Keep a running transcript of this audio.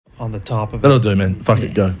on the top of That'll it. do, man. Fuck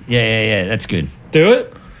it, go. Yeah. That's good. Do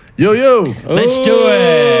it. Yo. Let's do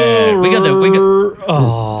it. We got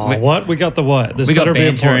what? We got the what? This we got better be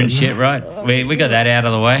banter and important. shit, right? We got that out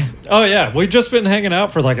of the way. Oh yeah, we've just been hanging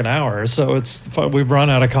out for like an hour, so we've run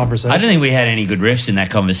out of conversation. I don't think we had any good riffs in that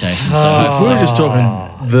conversation. So If we were just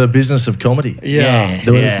talking the business of comedy. Yeah.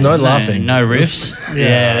 There was no laughing. no riffs.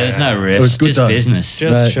 Yeah. There's no riffs. It was good just times. business.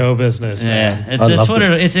 Just show business, man. yeah, I that's loved what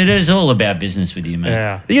it. it is all about business with you, man.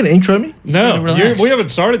 Yeah. Are you going to intro me? No, relax. we haven't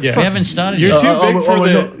started yet. We haven't started You're yet. too big we're for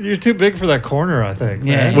not. You're too big for that corner, I think.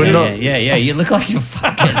 man. We're not. Yeah. You look like you're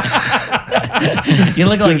fucking. You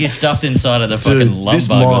look like you're stuffed inside of the fucking Dude, love this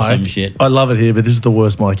bug or some mic, shit. I love it here, but this is the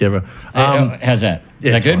worst mic ever. How's that?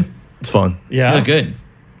 Yeah, Is that good? fine. It's fine. Yeah. You look good.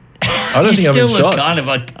 I don't You think I'm still in look shot. kind of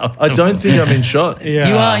uncomfortable. I don't think I'm in shot. Yeah.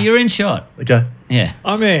 You are. You're in shot. Okay. Yeah.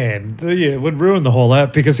 I mean, it would ruin the whole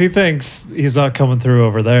app because he thinks he's not coming through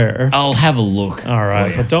over there. I'll have a look. All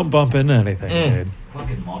right, but don't bump into anything, dude.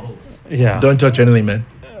 Fucking models. Yeah. Don't touch anything, man.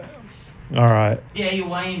 All right. Yeah, you're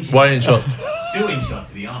way in shot. Way in shot. Two in shot,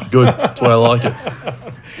 to be honest. Good. That's why I like it.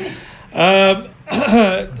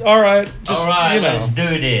 All right. Just All right, you know, let's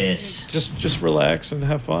do this. just relax and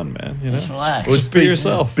have fun, man. You know. Let's relax. Just be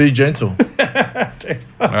yourself. Be gentle.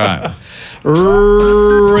 All right.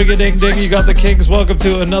 Ring-a-ding-ding, you got the Kings. Welcome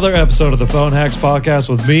to another episode of the Phone Hacks Podcast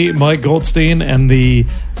with me, Mike Goldstein, and the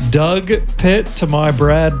Doug Pitt to my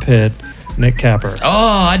Brad Pitt, Nick Capper.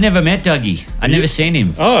 Oh, I never met Dougie. I never seen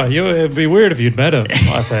him. Oh, it'd be weird if you'd met him,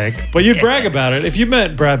 I think. But you'd brag about it. If you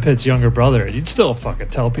met Brad Pitt's younger brother, you'd still fucking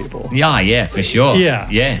tell people. Yeah, for sure. Yeah.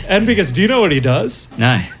 Yeah. And because, do you know what he does?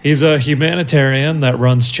 No. He's a humanitarian that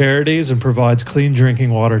runs charities and provides clean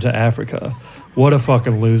drinking water to Africa. What a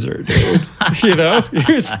fucking loser, dude. You know?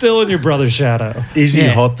 You're still in your brother's shadow. Is he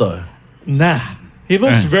Yeah. hot, though? Nah. He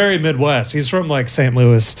looks very Midwest. He's from like St.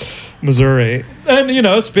 Louis, Missouri. And, you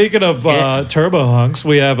know, speaking of turbo hunks,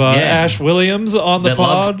 we have Ash Williams on the That pod.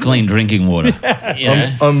 love clean drinking water.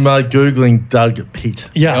 Yeah. I'm Googling Doug Pitt.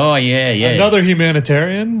 Yeah. Oh, yeah. Another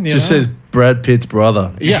humanitarian. You Just know? says Brad Pitt's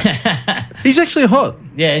brother. Yeah. He's actually hot.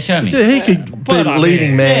 Yeah, show me. Dude, he could be But I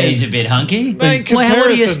leading mean- Yeah, man. he's a bit hunky. Man, in Well,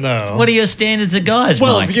 comparison, though. What are your standards of guys,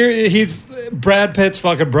 Well, Mike? he's Brad Pitt's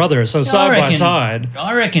fucking brother, so side by side.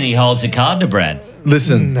 I reckon he holds a card to Brad.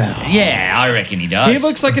 Listen, Yeah, I reckon he does. He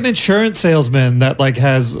looks like an insurance salesman that like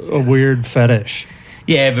has a weird fetish.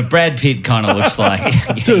 Yeah, but Brad Pitt kind of looks like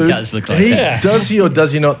he dude, does look like he, that. does he or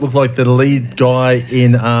does he not look like the lead guy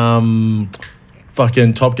in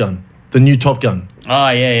fucking Top Gun? The new Top Gun. Oh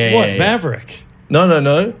yeah. What, yeah. No. Maverick?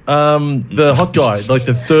 The hot guy, like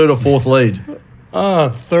the third or fourth lead.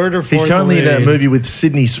 Third or fourth. He's currently in that lead. movie with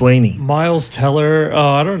Sydney Sweeney. Miles Teller. Oh,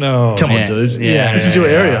 I don't know. Come Yeah, on, dude. yeah, This is your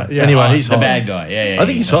area. yeah. Anyway, Oh, he's The hot. bad guy. Yeah. I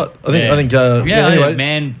think he's hot. I think. Yeah, Anyway,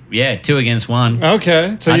 man. Yeah, 2 against 1.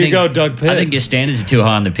 Okay, so I you think- go Doug Pitt. I think your standards are too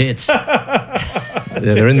high on the pits. yeah,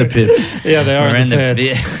 they're in the pits. yeah, they are We're in the in the-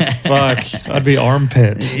 pits. Fuck, I'd be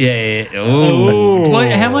armpit. Yeah. Ooh. Ooh.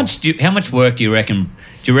 How much work do you reckon?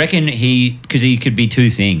 Do you reckon because he could be two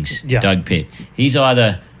things? Yeah. Doug Pitt. He's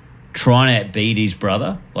either trying to beat his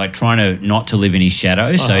brother, like trying to not to live in his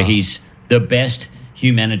shadow. So he's the best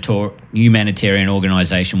humanitarian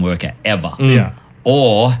organization worker ever. Yeah.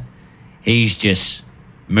 Or he's just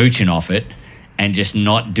mooching off it and just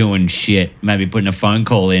not doing shit, maybe putting a phone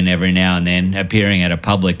call in every now and then, appearing at a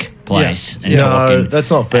public place and No, talking. that's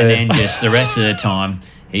not fair. And then just the rest of the time,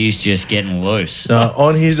 he's just getting loose.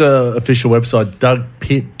 On his official website,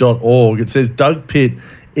 dougpitt.org, it says Doug Pitt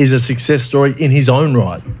is a success story in his own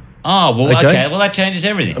right. Oh, well, Okay. okay. Well, that changes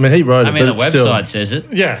everything. I mean, he wrote it, I mean, the but still. website says it.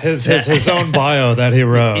 Yeah, his own bio that he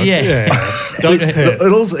wrote. Yeah. Doug Pitt.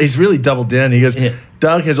 It also, he's really doubled down. He goes, Yeah.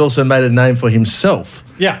 Doug has also made a name for himself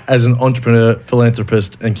Yeah. as an entrepreneur,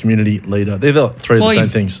 philanthropist, and community leader. They're the three of the same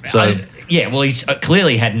things. So well, he's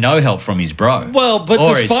clearly had no help from his bro. Well, but or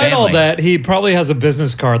his despite all family. that, he probably has a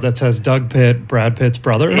business card that says Doug Pitt, Brad Pitt's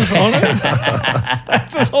brother on it.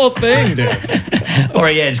 That's his whole thing, dude. Or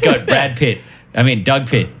yeah, it's got Brad Pitt. I mean, Doug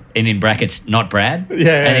Pitt, and in brackets, not Brad. Yeah,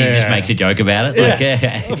 and he yeah, just yeah. makes a joke about it.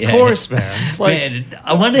 Yeah, Like, of course, man. Like, Man,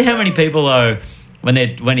 I wonder how many people though,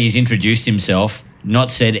 when he's introduced himself,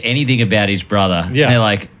 not said anything about his brother. Yeah. And they're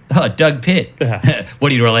like, "Oh, Doug Pitt. Yeah.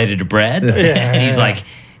 What are you related to Brad?" And he's like,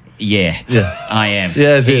 "Yeah, I am. Yeah,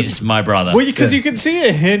 as he's if. my brother." well, because you can see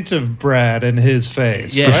a hint of Brad in his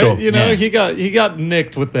face, Yeah. right? For sure. You know, Yeah. he got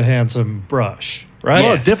nicked with the handsome brush. right?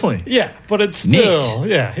 Oh, definitely. Yeah, but it's still,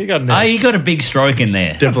 he got nicked. Oh, you got a big stroke in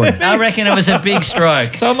there. Definitely. I reckon it was a big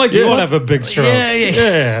stroke. Sound like you would have a big stroke.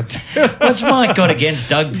 Yeah. What's Mike got against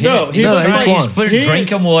Doug Pitt? No, he looks like- he's put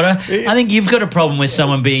drinking water. I think you've got a problem with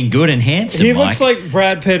someone being good and handsome. He Mike. looks like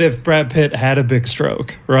Brad Pitt if Brad Pitt had a big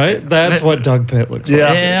stroke, right? That's what Doug Pitt looks Yeah.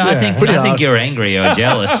 like. Yeah, I think harsh. you're angry or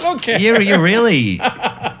jealous. Okay. You're really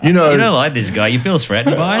You know, you don't like this guy. You feel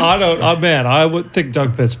threatened by him. I don't. Man, I would think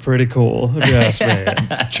Doug Pitt's pretty cool. If you ask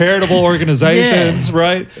me. Charitable organizations,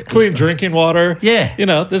 right? Clean drinking water. Yeah. You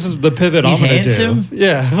know, this is the pivot He's I'm going to handsome. do.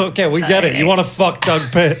 Yeah. Okay, we get it. You want to fuck Doug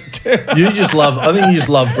Pitt? you just love. I think you just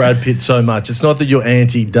love Brad Pitt so much. It's not that you're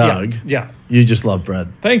anti-Doug. Yeah. You just love Brad.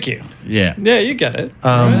 Thank you. Yeah. Yeah, you get it.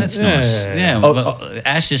 That's nice. yeah. Yeah. Well,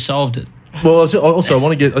 Ash just solved it. Well, also, I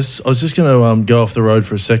want to get. I was just going to go off the road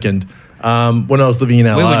for a second. When I was living in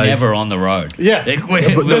LA, We were never on the road. Yeah. This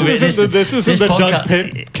isn't the Doug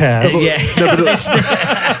Pitt cast. Yeah.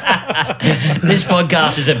 This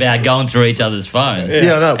podcast is about going through each other's phones.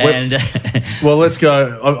 Yeah, I know. And Well, let's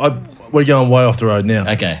go. We're going way off the road now.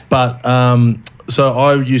 Okay. But so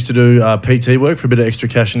I used to do PT work for a bit of extra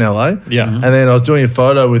cash in LA. Yeah. And then I was doing a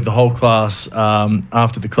photo with the whole class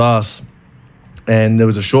after the class, and there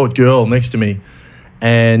was a short girl next to me,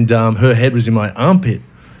 and her head was in my armpit,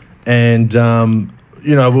 and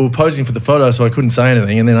we were posing for the photo, so I couldn't say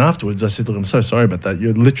anything. And then afterwards, I said, "Look, I'm so sorry about that.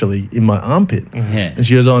 You're literally in my armpit." Yeah. And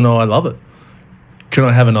she goes, "Oh no, I love it. Can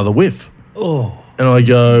I have another whiff?" Oh. And I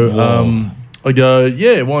go,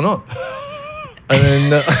 "Yeah, why not?" And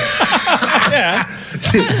then Yeah.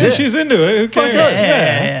 She's into it. Who cares?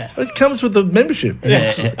 yeah. it comes with the membership.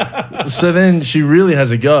 So then she really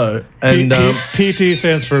has a go, and PT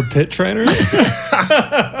stands for pit trainer.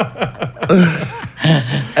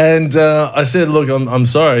 and I said, "Look, I'm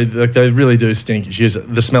sorry. Like they really do stink." She goes,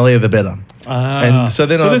 "The smellier, the better." And so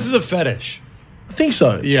then this is a fetish. I think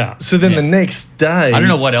so. Yeah. So then the next day, I don't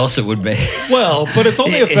know what else it would be. Well, but it's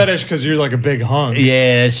only a fetish because you're like a big hunk.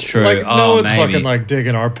 Yeah, it's true. Like, no one's maybe. fucking like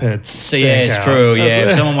digging our pits. So yeah, it's true. Yeah,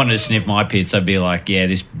 if someone wanted to sniff my pits, I'd be like, yeah,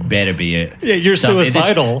 this better be a. Yeah, you're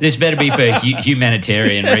suicidal. This better be for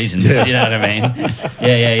humanitarian reasons. You know what I mean?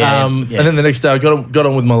 Yeah. And then the next day, I got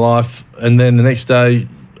on with my life. And then the next day,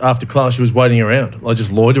 after class, she was waiting around, like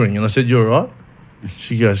just loitering. And I said, "You all right?"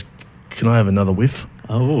 She goes, "Can I have another whiff?"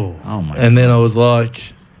 Oh. Oh my. And then I was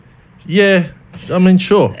like, "Yeah, I mean,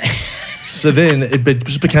 sure." So then it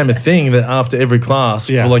just became a thing that after every class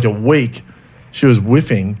Yeah. for like a week, she was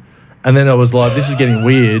whiffing. And then I was like, "This is getting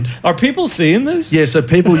weird." Are people seeing this? Yeah, so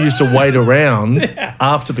people used to wait around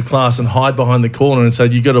after the class and hide behind the corner and say,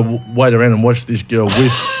 "You got to wait around and watch this girl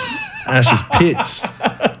whiff Ash's pits."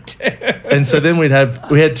 And so then we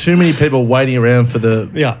had too many people waiting around for the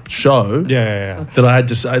show. Yeah. That I had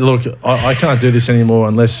to say, "Look, I can't do this anymore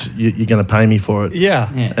unless you're going to pay me for it." Yeah.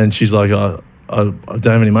 And she's like, I don't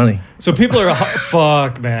have any money." So people are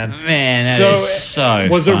fuck, man. Man, that is so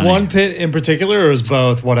was funny. there one pit in particular, or was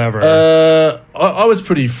both? Whatever. I was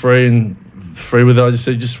pretty free with it. I just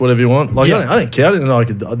said, just whatever you want. Like, Yeah. I didn't care. I didn't know I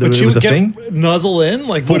could. but It she was would a get thing. nuzzle in,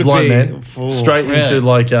 like Full would it blind be man. full- Straight Really? into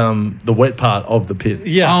like the wet part of the pit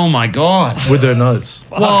Yeah. Oh my god. with her nose.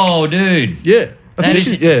 Whoa, dude. Yeah. I That think is,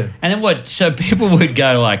 she- yeah. And then what? So people would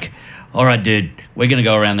go like, "All right, dude, we're gonna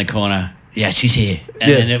go around the corner. Yeah, she's here."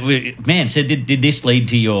 And Yeah. then man, so did this lead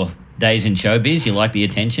to your days in showbiz? You like the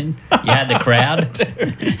attention? You had the crowd.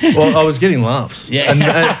 Well, I was getting laughs. Yeah. And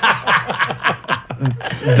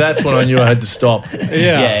that's when I knew I had to stop.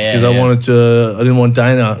 Yeah. Because I didn't want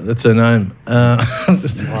Dana, that's her name. No,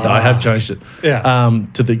 I have changed it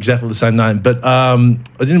to exactly the same name. But I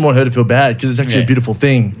didn't want her to feel bad because it's actually a beautiful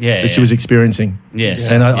thing that she was experiencing.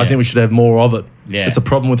 Yes. And I think we should have more of it. Yeah. It's a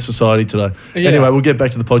problem with society today. Yeah. Anyway, we'll get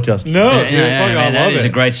back to the podcast. No, dude, fuck, I man, that love is it.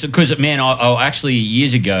 a great because man, I actually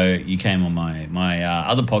years ago you came on my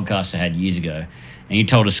other podcast I had years ago, and you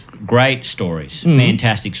told us great stories,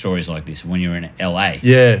 fantastic stories like this when you were in LA.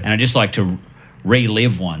 Yeah. and I'd just like to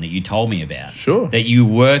relive one that you told me about. Sure. That you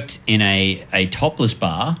worked in a topless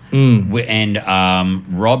bar, and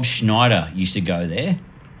Rob Schneider used to go there.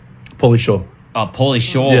 Pauly Shaw. Oh, Pauly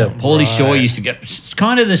Shaw. Yeah. Pauly Shaw used to go. It's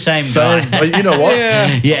kind of the same So, guy. you know what?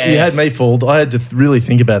 Yeah. You had me fooled. I had to really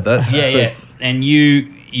think about that. Yeah. And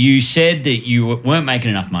you said that you weren't making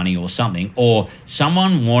enough money or something, or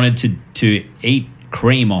someone wanted to eat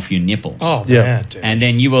cream off your nipples. Oh Yeah. man, dude. And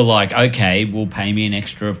then you were like, okay, we'll pay me an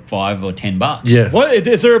extra $5 or $10. Yeah. What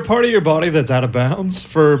is there a part of your body that's out of bounds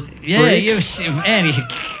for? Yeah, freaks? man.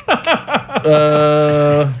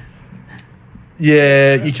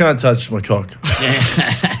 Yeah, you can't touch my cock.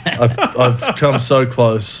 I've come so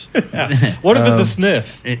close. What if it's a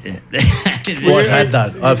sniff? Well,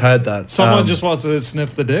 I've had that. Someone just wants to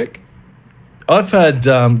sniff the dick? I've had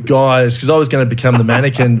guys, because I was going to become the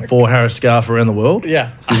mannequin for Harris Scarf around the world.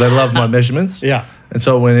 Yeah. Because they love my measurements. Yeah. And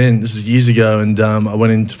so I went in, this is years ago, and I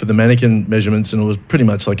went in for the mannequin measurements, and it was pretty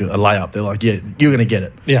much like a layup. They're like, yeah, you're going to get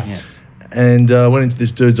it. Yeah. And I went into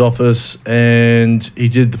this dude's office, and he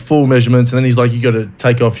did the full measurements, and then he's like, you got to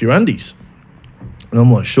take off your undies. And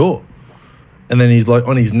I'm like, sure. And then he's like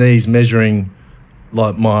on his knees measuring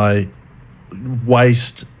like my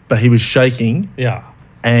waist, but he was shaking Yeah.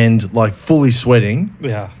 and like fully sweating.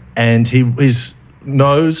 Yeah. And his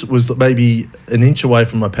nose was maybe an inch away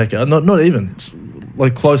from my pecker, not even,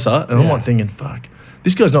 like closer. And I'm Yeah. like thinking, fuck,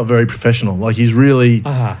 this guy's not very professional. Like he's really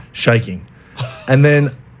shaking. And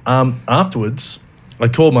then afterwards, I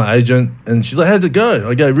called my agent, and she's like, how'd it go?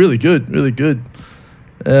 I go, really good, really good.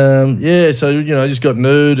 Yeah, so, I just got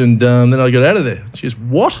nude, and then I got out of there. She goes,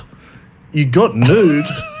 what? You got nude?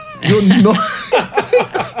 You're not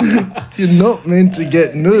you're not meant to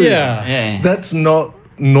get nude. Yeah. That's not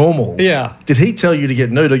normal. Yeah. Did he tell you to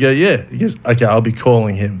get nude? I go, yeah. He goes, okay, I'll be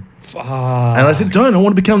calling him. Fuck. And I said, don't, I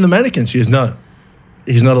want to become the mannequin. She goes, no,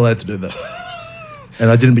 he's not allowed to do that. And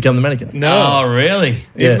I didn't become the mannequin. No. Oh, really? Even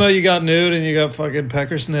Yeah. though you got nude and you got fucking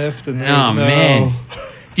pecker sniffed and there's Oh, no... man.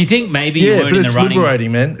 Do you think maybe you Yeah, weren't but in the it's running?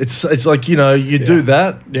 liberating, man. It's like, you do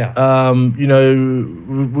that. Yeah.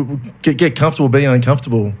 Get comfortable being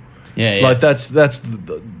uncomfortable. Yeah, yeah. Like that's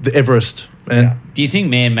the Everest, man. Yeah. Do you think,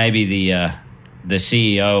 man, maybe the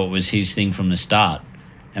CEO, it was his thing from the start,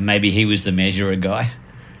 and maybe he was the measurer guy?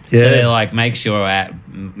 Yeah. So they're like, make sure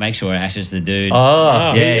Ash is the dude.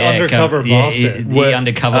 Ah. He undercover bossed it. The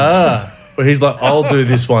undercover. But he's like, I'll do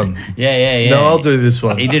this one. Yeah. No, I'll do this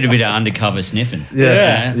one. He did a bit of undercover sniffing.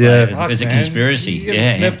 Yeah. You know, like, Yeah. it was a Fuck, man. conspiracy. You get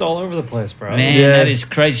Yeah. sniffed all over the place, bro. Man, Yeah. that is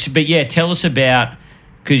crazy. But yeah, tell us about,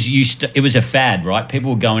 because it was a fad, right?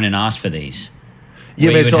 People would go in and ask for these. Yeah,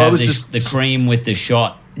 Where man. you would So I have was this- just the cream with the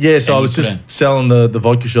shot. Yeah, so and I you was put just selling the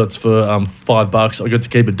vodka shots for $5. I got to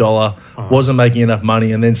keep $1. Wasn't making enough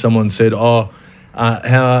money, and then someone said, "Oh,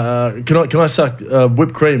 can I suck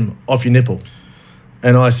whipped cream off your nipple?"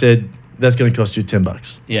 And I said, "That's going to cost you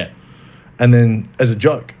 $10." Yeah, And then as a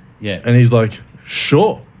joke, yeah. and he's like,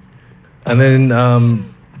 "Sure." And then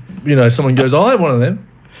someone goes, "I'll have one of them."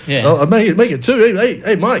 Yeah. Oh, make it too.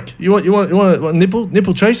 Hey, Mike, you want a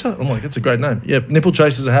nipple chaser? I'm like, that's a great name. Yeah, nipple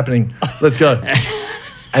chasers are happening. Let's go.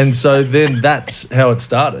 And so then that's how it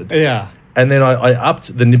started. Yeah. And then I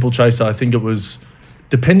upped the nipple chaser. I think it was,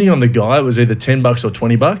 depending on the guy, it was either $10 or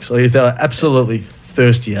 $20. Like if they were absolutely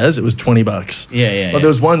thirsty as, it was $20. Yeah. But there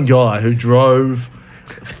was one guy who drove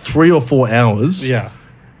 3 or 4 hours Yeah.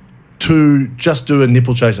 to just do a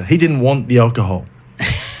nipple chaser. He didn't want the alcohol.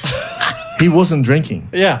 He wasn't drinking.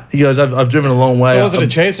 Yeah. He goes, I've driven a long way. So it wasn't a I'm-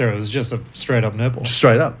 chaser. It was just a straight up nipple.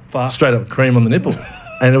 Straight up. Fuck. Straight up cream on the nipple.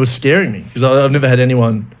 And it was scaring me because I've never had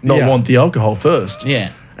anyone not Yeah. want the alcohol first.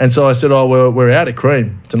 Yeah. And so I said, oh, we're out of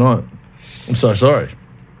cream tonight. I'm so sorry.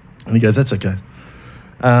 And he goes, that's okay.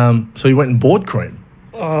 So he went and bought cream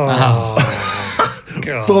God.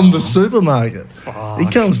 from the supermarket. He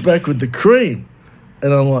comes back with the cream.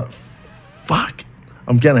 And I'm like, fuck,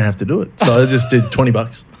 I'm going to have to do it. So I just did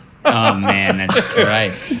 $20. Oh man, that's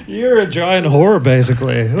great. You're a giant whore,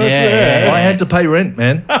 basically. That's Yeah, it. I had to pay rent,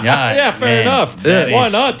 man. Yeah, Fair man, enough. that Why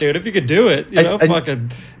is- not, dude? If you could do it, And-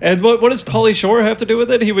 fucking. And what does Pauly Shore have to do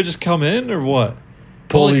with it? He would just come in, or what?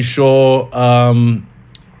 Pauly Shore,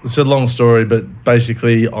 it's a long story, but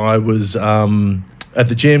basically I was at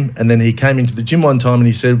the gym, and then he came into the gym one time and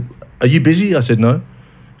he said, are you busy? I said, no.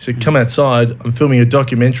 He said, come outside. I'm filming a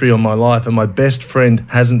documentary on my life and my best friend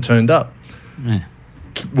hasn't turned up. Yeah.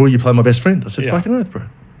 Will you play my best friend? I said, Yeah. fucking oath, bro.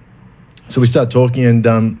 So we start talking,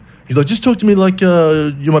 and he's like, just talk to me like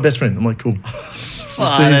you're my best friend. I'm like, cool. Oh, So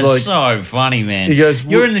he's that's like- so funny, man. He goes,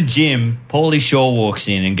 you're "What-" in the gym. Pauly Shore walks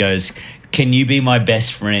in and goes, "Can you be my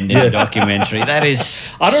best friend in the documentary?" That is.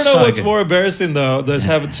 I don't know so what's good. more embarrassing though. There's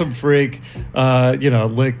having some freak,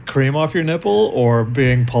 lick cream off your nipple, or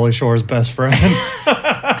being Pauly Shore's best friend.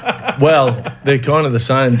 Well, they're kind of the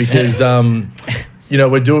same because,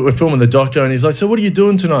 we're filming the doco, and he's like, so what are you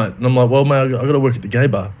doing tonight? And I'm like, well, mate, I got to work at the gay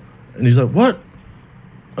bar. And he's like, what?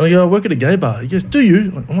 And I go, I work at a gay bar. He goes, do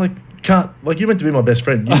you? I'm like, can't. Like, you're meant to be my best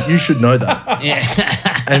friend. You should know that.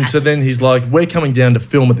 Yeah. And so then he's like, we're coming down to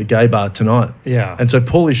film at the gay bar tonight. Yeah. And so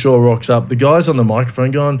Pauly Shore rocks up. The guy's on the microphone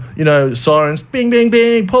going, sirens, bing, bing,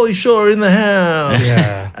 bing, Pauly Shore in the house.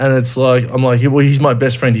 Yeah. And it's like, I'm like, well, he's my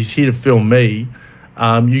best friend. He's here to film me.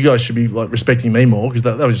 You guys should be like respecting me more because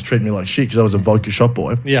that was just treating me like shit because I was a vodka shop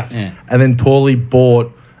boy. Yeah. Yeah. And then Pauly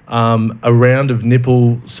bought a round of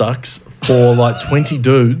nipple sucks for like 20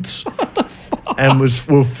 dudes, and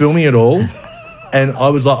we're filming it all. And I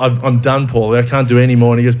was like, I'm done, Paul. I can't do any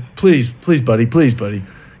more. And he goes, please, buddy.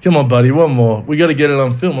 Come on, buddy, one more. We got to get it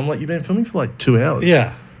on film. I'm like, you've been filming for like 2 hours.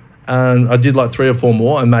 Yeah. And I did like 3 or 4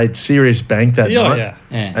 more. I made serious bank that night. Yeah.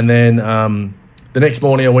 And then the next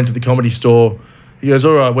morning I went to the Comedy Store. He goes,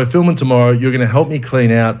 all right, we're filming tomorrow. You're going to help me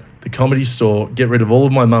clean out the Comedy Store, get rid of all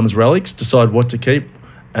of my mum's relics, decide what to keep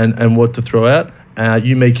and what to throw out.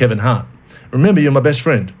 You, me, Kevin Hart. Remember, you're my best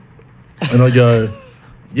friend. And I go,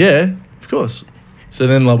 yeah, of course. So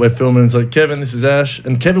then, like, we're filming. It's like, Kevin, this is Ash.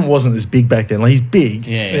 And Kevin wasn't as big back then. Like, he's big,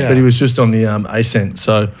 but he was just on the ascent.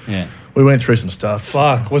 So we went through some stuff.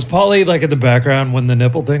 Fuck. Was Paulie like in the background when the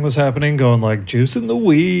nipple thing was happening, going like, juice in the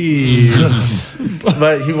weed?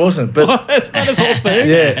 But he wasn't. But That's not his whole thing.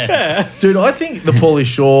 yeah. Dude, I think the Paulie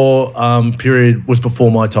Shaw period was before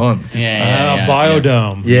my time.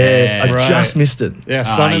 Biodome. Yeah, I Right. just missed it. Yeah,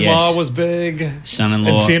 Son-in-Law yes. was big.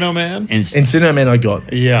 Son-in-law. Encino Man. Encino Man I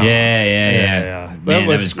got. Yeah. Yeah. Man, that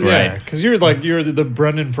was great. Because you're the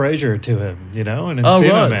Brendan Fraser to him, you know, and Oh,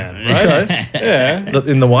 Encino right. Man, right? Okay. Yeah.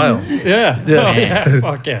 In the whale. Yeah. Yeah. Oh, yeah.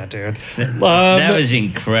 Fuck yeah, dude. That was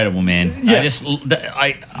incredible, man. Yeah.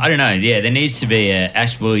 I don't know. Yeah, there needs to be a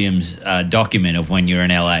Ash Williams document of when you're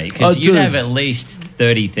in LA, because you'd dude. have at least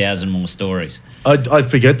 30,000 more stories. I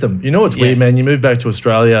forget them. You know what's Yeah. weird, man? You move back to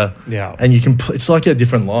Australia Yeah. and you can, it's like a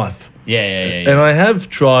different life. Yeah. And I have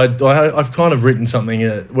tried, I've kind of written something,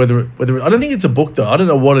 whether I don't think it's a book though. I don't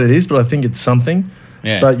know what it is, but I think it's something.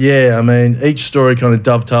 Yeah. But yeah, I mean, each story kind of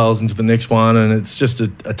dovetails into the next one, and it's just a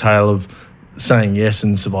tale of saying yes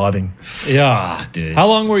and surviving. Yeah. Dude. How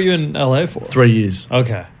long were you in LA for? 3 years.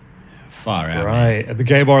 Okay. Far out, man. Right. At the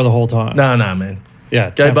gay bar the whole time. No, man. Yeah.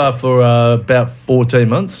 Gay bar for about 14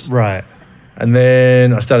 months. Right. And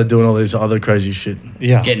then I started doing all these other crazy shit.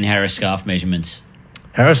 Yeah. Getting Harris scarf measurements.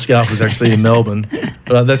 Harris Scarf was actually in Melbourne,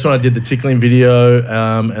 but that's when I did the tickling video,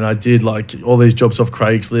 and I did like all these jobs off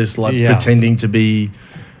Craigslist, like pretending to be.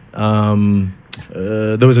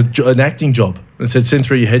 There was an acting job, and it said send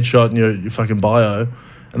through your headshot and your fucking bio,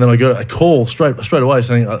 and then I got a call straight away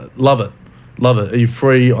saying, "Love it. Are you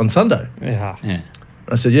free on Sunday?" Yeah. Yeah.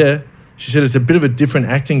 I said, "Yeah." She said, "It's a bit of a different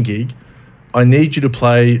acting gig. I need you to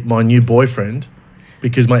play my new boyfriend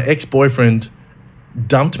because my ex-boyfriend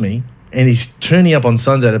dumped me." And he's turning up on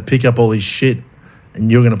Sunday to pick up all his shit,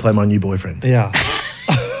 and you're going to play my new boyfriend. Yeah.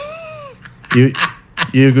 You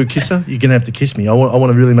a good kisser? You're going to have to kiss me. I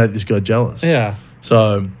want to really make this guy jealous. Yeah.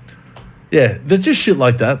 So, yeah, there's just shit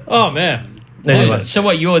like that. Oh, man. Anyway, So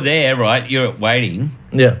what, you're there, right? You're waiting,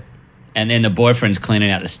 yeah. and then the boyfriend's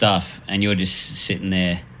cleaning out the stuff, and you're just sitting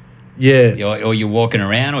there. Yeah. Or you're walking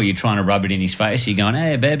around, or you're trying to rub it in his face. You're going,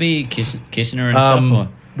 hey, baby, kissing her and stuff. Or?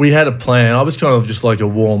 We had a plan. I was kind of just like a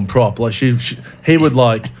warm prop. Like he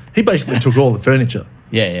basically took all the furniture.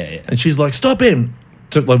 Yeah. And she's like, stop him.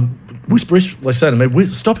 To like whisperish, like saying to me,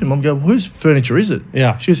 stop him. I'm going, whose furniture is it?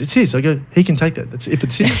 Yeah. She goes, it's his. I go, he can take that. If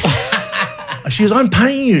it's his. She goes, I'm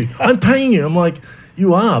paying you. I'm like,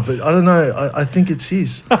 you are, but I don't know. I think it's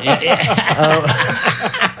his. Fucking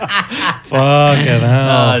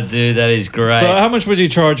hell. Oh, dude, that is great. So how much would you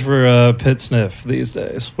charge for pit sniff these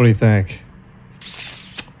days? What do you think?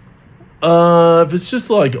 If it's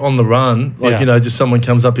just like on the run, like, just someone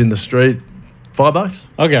comes up in the street, $5.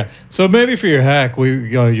 Okay. So maybe for your hack,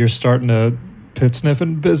 you're starting a pit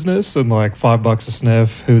sniffing business and like $5 a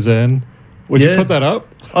sniff, who's in? Would you Yeah. put that up?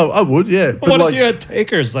 Oh, I would, yeah. But What like, if you had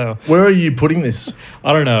takers though? where are you putting this?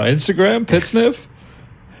 I don't know. Instagram, pit sniff?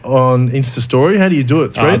 On Insta Story? How do you do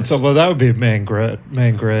it? Threads? Well, that would be main grid.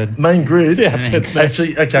 Main grid? Yeah, pit sniff.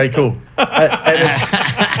 Actually, okay, cool.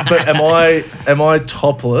 But am I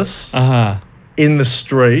topless in the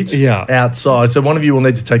street outside? So one of you will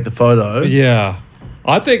need to take the photo. Yeah.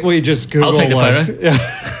 I think we just Google. I'll take the photo.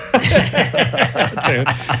 Dude.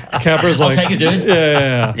 Capra's I'll like, take it, dude.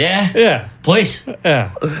 Yeah. Yeah? Please.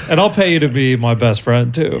 Yeah. And I'll pay you to be my best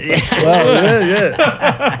friend too. Well, yeah.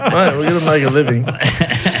 Mate, we're going to make a living.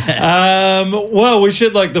 Well, we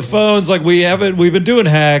should like the phones. Like we've been doing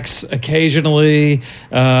hacks occasionally.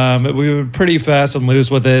 We've been pretty fast and loose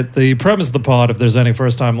with it. The premise of the pod, if there's any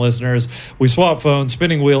first time listeners, we swap phones.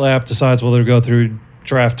 Spinning Wheel app decides whether to go through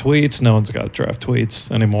draft tweets. No one's got draft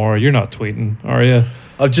tweets anymore. You're not tweeting, are you?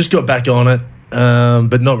 I've just got back on it,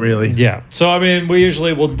 but not really. Yeah. So, I mean, we'll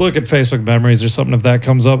look at Facebook memories or something if that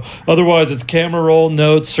comes up. Otherwise, it's camera roll,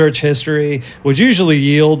 notes, search history, which usually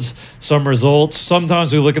yields some results.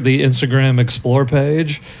 Sometimes we look at the Instagram Explore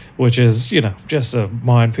page, which is, just a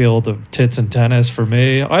minefield of tits and tennis for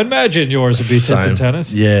me. I imagine yours would be tits Same. and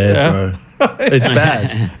tennis. Yeah, bro. It's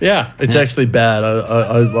bad. Yeah. It's actually bad.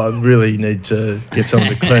 I really need to get someone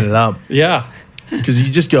to clean it up. Yeah. Because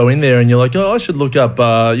you just go in there and you're like, oh, I should look up,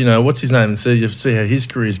 what's his name, and see how his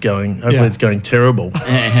career's going. Hopefully it's going terrible.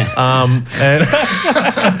 And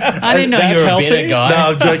I didn't know you That's were a healthy? bitter guy. no,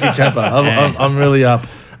 I'm joking, Kappa. I'm really up.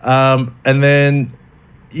 And then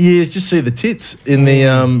you just see the tits in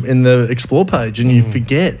the explore page, and you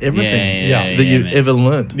forget everything Yeah, that you've man. ever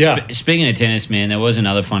learned. Yeah. Speaking of tennis, man, there was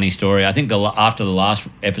another funny story. I think after the last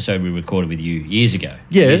episode we recorded with you years ago,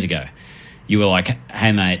 you were like,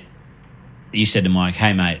 hey, mate, you said to Mike,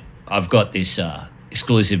 hey, mate, I've got this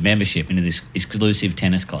exclusive membership into this exclusive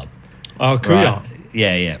tennis club. Oh, cool. Right?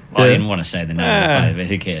 Yeah. I didn't want to say the name of the player, but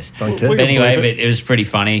who cares? Don't care. We But can anyway, believe but it was pretty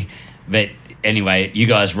funny. But anyway, you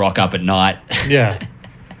guys rock up at night. Yeah.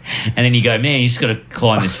 And then you go, man, you just got to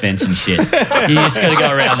climb this fence and shit. You just got to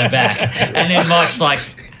go around the back. And then Mike's like,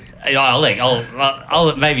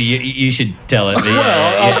 I'll maybe you should tell it.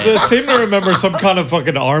 Well, I seem to remember some kind of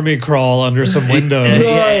fucking army crawl under some windows.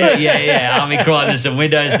 yeah. Army crawl under some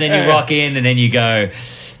windows. And then you rock in, and then you go.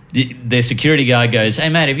 The security guard goes, hey,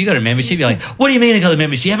 mate, have you got a membership? You're like, what do you mean I got a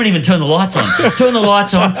membership? You haven't even turned the lights on. Turn the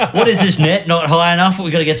lights on. What is this net? Not high enough?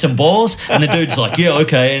 We got to get some balls? And the dude's like, yeah,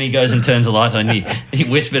 okay. And he goes and turns the light on. He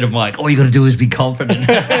whispered to Mike, all you got to do is be confident.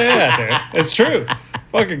 Yeah, dude. It's true.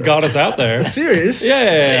 Fucking got us out there. Serious?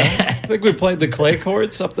 Yeah. I think we played the clay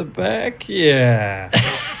courts up the back. Yeah.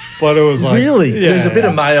 But it was like. Really? Yeah. There's a bit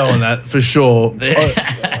of mayo on that for sure.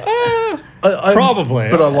 Probably.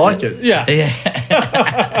 But I like it. Yeah.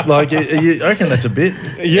 Like, I reckon that's a bit.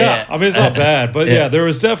 Yeah. I mean, it's not bad. But yeah, there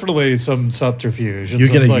was definitely some subterfuge. You're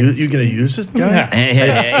gonna use it, guy?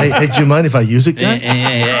 Yeah. Hey, do you mind if I use it, guy?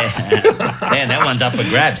 Man, that one's up for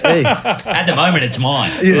grabs. Hey. At the moment, it's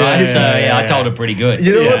mine. Yeah, Right? yeah, So, yeah, I told her pretty good.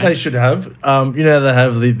 You know Yeah. what they should have? You know they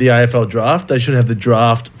have the AFL draft. They should have the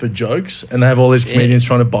draft for jokes, and they have all these comedians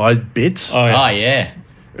trying to buy bits. Oh, yeah. Oh, yeah. it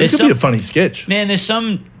There's could be a funny sketch. Man, there's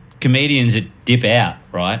some comedians that dip out,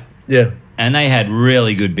 right? Yeah. And they had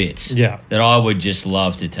really good bits Yeah. that I would just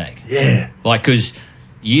love to take. Yeah. Like, because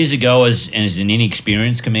years ago, as an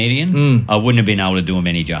inexperienced comedian, I wouldn't have been able to do them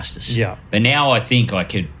any justice. Yeah. But now I think I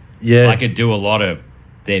could do a lot of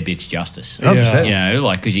their bits justice. 100%. You know,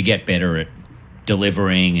 like, because you get better at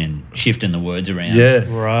delivering and shifting the words around. Yeah.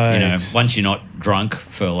 Right. You know, once you're not drunk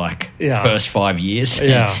for like Yeah. first 5 years,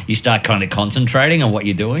 Yeah. you start kind of concentrating on what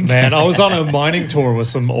you're doing. Man, I was on a mining tour with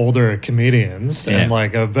some older comedians, and Yeah.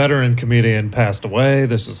 like a veteran comedian passed away.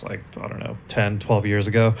 This was like, I don't know, 10, 12 years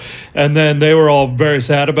ago. And then they were all very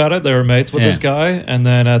sad about it. They were mates with Yeah. this guy. And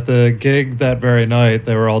then at the gig that very night,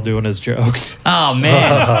 they were all doing his jokes. Oh,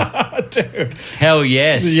 man. Dude. Hell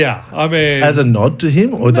yes. Yeah. I mean, As a nod to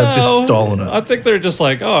him, or they've just no, stolen it? I think they're just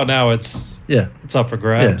like, oh, now it's Yeah. up for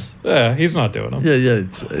grabs. Yeah, he's not doing them. Yeah.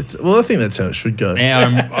 It's well, I think that's how it should go.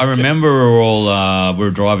 Yeah, I remember we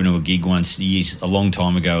were driving to a gig once a long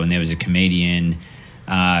time ago, and there was a comedian,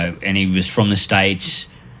 and he was from the States,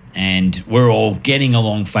 and we're all getting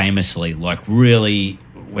along famously. Like, really,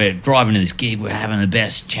 we're driving to this gig, we're having the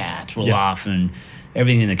best chats, we're laughing,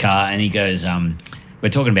 everything in the car, and he goes, we're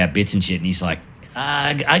talking about bits and shit, and he's like,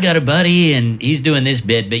 I got a buddy, and he's doing this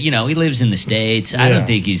bit, but, you know, he lives in the States. I Yeah. don't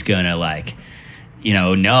think he's going to, like, you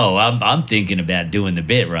know, no, I'm thinking about doing the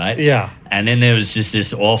bit, right? Yeah. And then there was just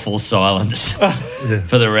this awful silence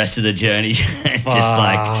for the rest of the journey. It's just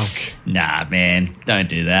like, Fuck. nah, man, don't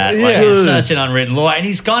do that. Like, Yeah. it's such an unwritten law. And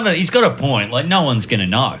he's got a point. Like, no one's going to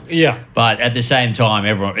know. Yeah. But at the same time,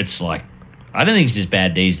 it's like, I don't think it's just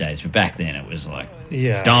bad these days, but back then it was like,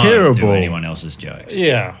 Yeah. don't do Terrible. anyone else's jokes.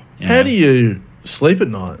 Yeah. you How know? do you sleep at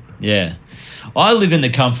night? Yeah. I live in the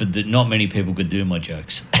comfort that not many people could do my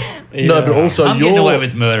jokes. No, but also I'm getting away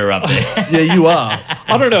with murder up there. Yeah, you are.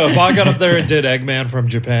 I don't know. If I got up there and did Eggman from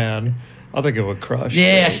Japan, I think it would crush.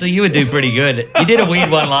 Yeah, actually, you would do pretty good. You did a weird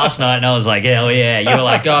one last night, and I was like, hell yeah. You were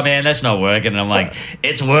like, oh, man, that's not working. And I'm like,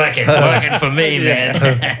 it's working for me, man.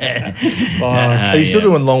 Fuck. Are you still yeah.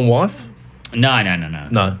 doing Long Wife? No.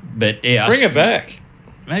 No. But yeah, Bring it back.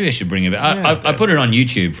 maybe I should bring it back. Yeah, I put it on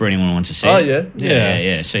YouTube for anyone who wants to see Oh, it. yeah.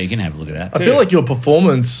 Yeah. So you can have a look at that. I feel like your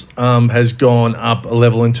performance has gone up a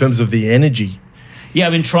level in terms of the energy. Yeah,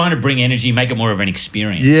 I've been trying to bring energy, make it more of an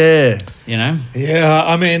experience. Yeah. You know? Yeah,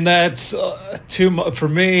 I mean that's too much for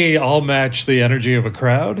me. I'll match the energy of a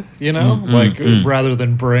crowd, you know, rather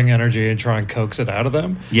than bring energy and try and coax it out of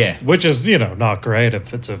them. Yeah. which is not great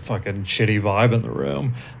if it's a fucking shitty vibe in the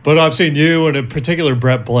room. But I've seen you and in particular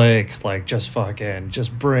Brett Blake like just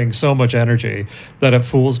bring so much energy that it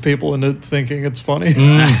fools people into thinking it's funny.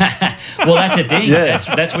 Well, that's the thing. Yeah.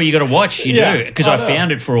 That's where you got to watch. You Yeah, do, because I I know.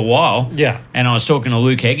 found it for a while. Yeah. And I was talking to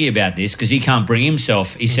Luke Heggie about this because he can't bring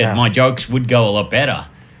himself. He said Yeah. my jokes would go a lot better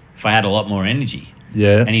if I had a lot more energy.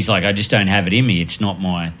 Yeah. And he's like, I just don't have it in me. It's not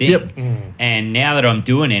my thing. Yep. And now that I'm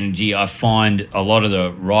doing energy, I find a lot of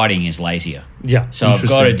the writing is lazier. Yeah. So I've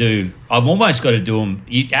got to Interesting. I've almost got to do them.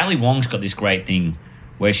 Ali Wong's got this great thing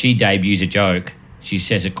where she debuts a joke, she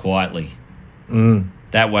says it quietly.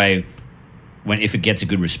 That way, if it gets a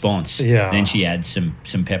good response, then she adds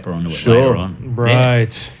some pepper onto it Sure. later on.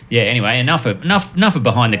 Right. Yeah. Anyway, enough of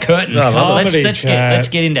behind the curtain. No, I love let's it. let's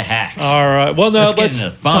get into hacks. All right. Well, no, Let's get let's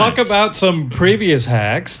into the fun. talk about some previous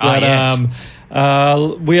hacks Ah, that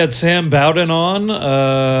yes. we had Sam Bowden on.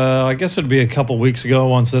 I guess it'd be a couple weeks ago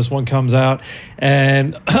once this one comes out.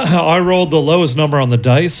 And I rolled the lowest number on the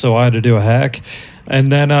dice, so I had to do a hack.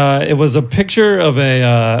 And then it was a picture of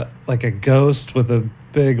a like a ghost with a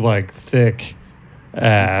big, like, thick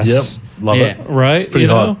ass. Yep. Love Yeah. it. Right? Pretty you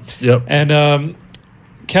know? hot. Yep. And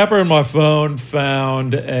Capper in my phone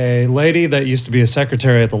found a lady that used to be a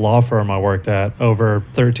secretary at the law firm I worked at over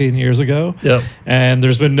 13 years ago. Yep. And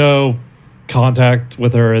there's been no contact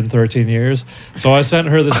with her in 13 years. So I sent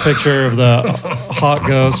her this picture of the hot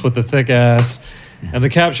ghost with the thick ass. And the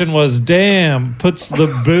caption was, "Damn, puts the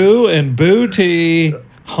boo and booty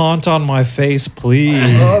haunt on my face,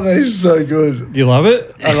 please." Oh, that is so good. You love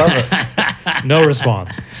it? I love it. No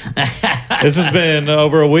response. This has been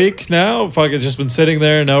over a week now. Fucking just been sitting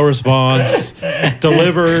there, no response.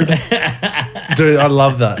 Delivered. Dude, I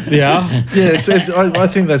love that. Yeah. Yeah, I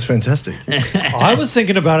think that's fantastic. I was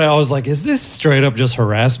thinking about it. I was like, is this straight up just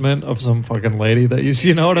harassment of some fucking lady that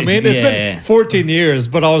you know what I mean? It's Yeah. been 14 years,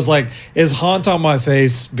 but I was like, is haunt on my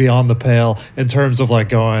face beyond the pale in terms of like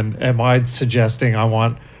going, am I suggesting I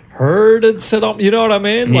want her to sit on, you know what I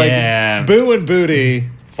mean? Like, Yeah. boo and booty,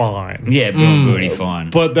 fine. Yeah, booty fine.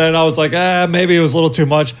 But then I was like, maybe it was a little too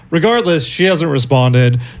much. Regardless, she hasn't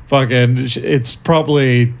responded. Fucking, it's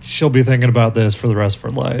probably, she'll be thinking about this for the rest of her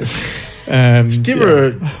life. And Give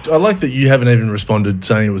her I like that you haven't even responded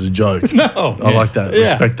saying it was a joke. No. I like that.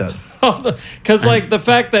 Yeah. Respect that. Because, like, the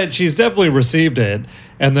fact that she's definitely received it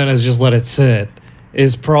and then has just let it sit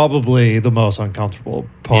is probably the most uncomfortable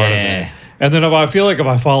part of Yeah. it. And then if I feel like if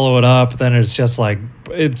I follow it up, then it's just like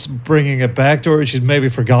it's bringing it back to her. She's maybe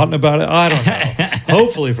forgotten about it. I don't know.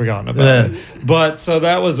 Hopefully forgotten about Yeah. it. But so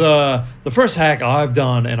that was the first hack I've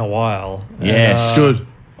done in a while. And, Yes. Good.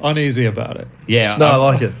 Uneasy about it. Yeah. No, I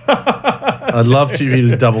like it. I'd love to you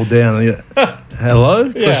to double down.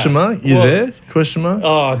 Hello? Question mark? You Well- there? Question mark?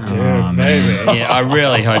 Oh, dude, Oh, maybe. man. Yeah, I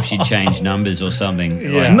really hope she changed numbers or something.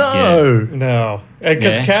 Yeah. No. No,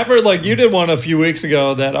 because Yeah. Capper, like you did one a few weeks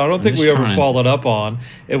ago that I don't think just we ever trying. followed up on.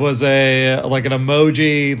 It was like an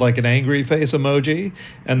emoji, like an angry face emoji,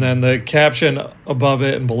 and then the caption above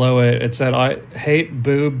it and below it, it said, "I hate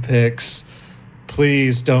boob pics.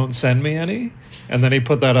 Please don't send me any." And then he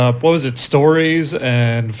put that up. What was it? Stories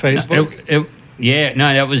and Facebook. Yeah,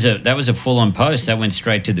 no, that was a full on post. That went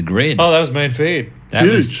straight to the grid. Oh, that was main feed. that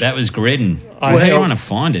was huge. gridding. I I was hate- trying to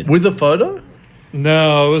find it. With a photo?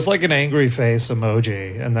 No, it was like an angry face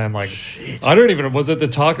emoji. And then, like, I don't even, was it the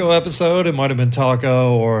Taco episode? It might have been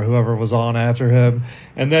Taco or whoever was on after him.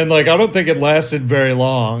 And then, like, I don't think it lasted very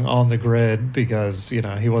long on the grid because, you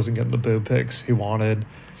know, he wasn't getting the boob pics he wanted.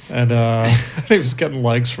 And he was getting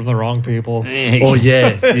likes from the wrong people. Oh,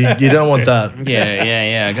 yeah. You don't want that.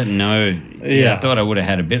 Yeah. I got no. Yeah. I thought I would have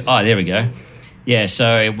had a bit. Oh, there we go. Yeah,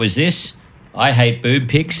 so it was this. I hate boob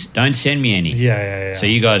pics. Don't send me any. Yeah. So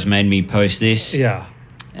you guys made me post this. Yeah.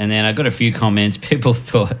 And then I got a few comments. People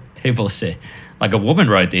said, like a woman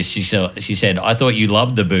wrote this. She said, I thought you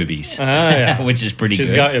loved the boobies. Yeah. Which is pretty She's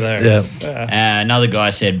good. got you there. Yeah. Another guy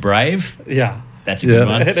said, brave. Yeah. That's a good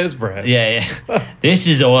Yeah. one. It is Brad. Yeah. This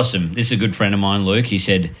is awesome. This is a good friend of mine, Luke. He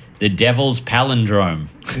said, the devil's palindrome.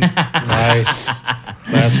 Nice.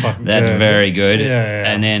 That's fucking That's good. very good.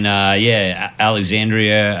 Yeah. And then,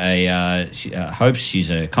 Alexandria she hopes she's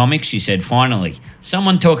a comic. She said, finally,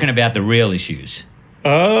 someone talking about the real issues.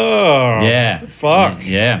 Oh. Yeah. Fuck.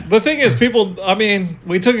 Yeah. The thing is, people, I mean,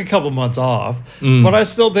 we took a couple months off, but I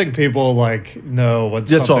still think people, like, know when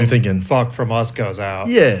That's what I'm something thinking. fuck from us goes out.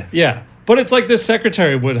 Yeah. Yeah. But it's like this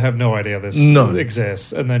secretary would have no idea this No.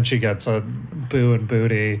 exists. And then she gets a boo and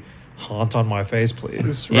booty haunt on my face,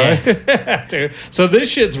 please. Yeah. Right? Dude. So this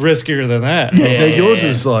shit's riskier than that. Yeah, Yeah, now yeah, yours yeah.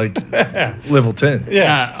 is like level 10.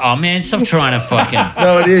 Yeah. Oh, man, stop trying to fucking...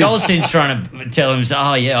 No, it is. Goldstein's trying to tell him,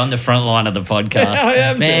 oh, yeah, on the front line of the podcast. I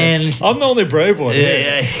am. Man. Dude. I'm the only brave one.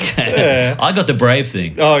 here. Yeah. I got the brave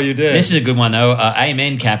thing. Oh, you did? This is a good one, though.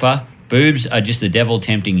 Amen, Kappa. Boobs are just the devil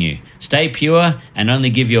tempting you. Stay pure and only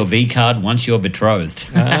give your V card once you're betrothed.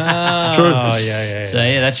 It's true. Oh, yeah. So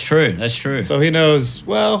yeah, that's true. That's true. So he knows,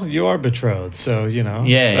 well, you are betrothed. So, Yeah, that's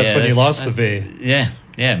yeah, when you that's- lost the V.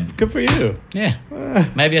 yeah. Good for you. Yeah.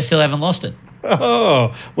 Maybe I still haven't lost it.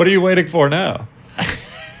 Oh, what are you waiting for now?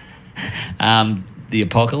 The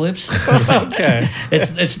apocalypse. Okay.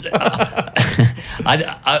 It's.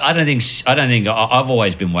 I don't think. I've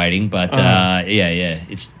always been waiting, but yeah.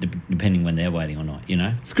 It's depending when they're waiting or not.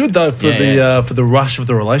 It's good though for Yeah, for the rush of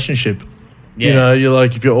the relationship. Yeah. You're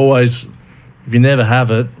like if you never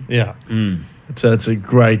have it, Yeah. it's a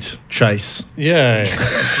great chase. Yeah.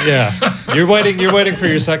 You're waiting for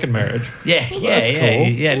your second marriage. Yeah. that's cool.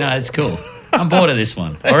 Yeah. No, it's cool. I'm bored of this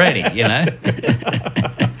one already.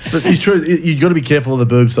 But it's true. You got to be careful of the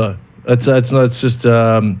boobs though. It's not. It's just.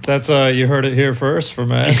 That's you heard it here first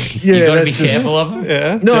from Ed. Yeah, You got to be that's just- careful of them.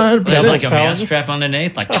 Yeah. No, There's 100%. like a Pals. mouse trap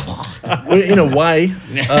underneath. Like. Well, in a way.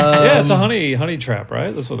 Yeah, it's a honey trap,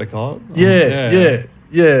 right? That's what they call it.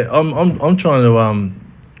 Yeah. I'm trying to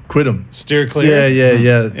quit them. Steer clear. Yeah.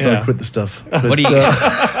 Trying Yeah. to quit the stuff. What But, are you?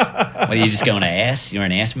 What are you just going to ass? You're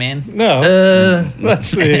an ass man. No,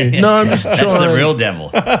 that's the. no, I'm just That's trying. the real devil.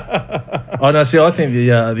 Oh no, see, I think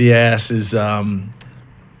the ass is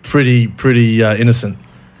pretty innocent.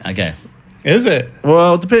 Okay. Is it?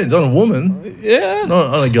 Well, it depends on a woman, Yeah. not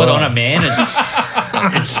on a guy. But on a man,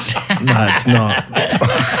 it's No, it's not.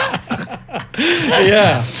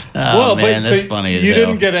 Yeah. Oh, man, that's funny as you hell.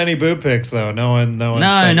 didn't get any boob pics though. No one. no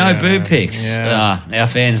sent you boob any. pics. Yeah. Our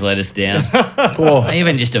fans let us down. Oh,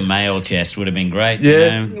 Even just a male chest would have been great.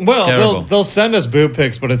 Yeah. Well, Terrible. they'll send us boob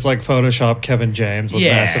pics, but it's like Photoshop Kevin James with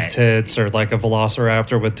Yeah. massive tits or like a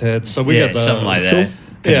Velociraptor with tits. So we yeah, get those. something like Cool. that.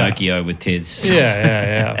 Yeah. Pinocchio with tits.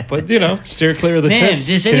 Yeah. But steer clear of the Man, tits.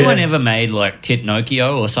 has anyone kids. ever made like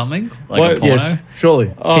Titnocchio or something? Like What? a porno? yes,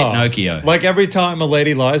 surely. Oh, Titnocchio. Like every time a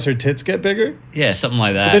lady lies, her tits get bigger. Yeah, something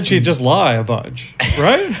like that. Then she just lie a bunch,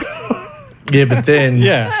 right? Yeah, but then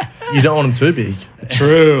Yeah. you don't want them too big.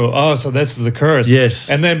 True. Oh, so this is the curse. Yes.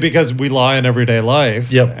 And then because we lie in everyday life,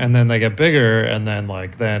 Yep. and then they get bigger, and then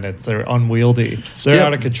they're unwieldy. They're Yep.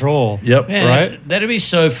 out of control. Yep. Man, Right? That'd be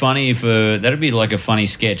so funny that'd be like a funny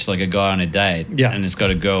sketch, like a guy on a date. Yeah. And it's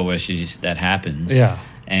got a girl where that happens. Yeah.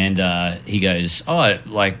 And he goes, oh,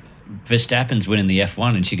 like Verstappen's winning the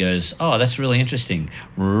F1. And she goes, oh, that's really interesting.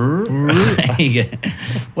 He go,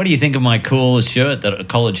 what do you think of my cool shirt, a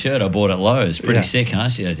collared shirt I bought at Lowe's? Pretty Yeah. sick, huh?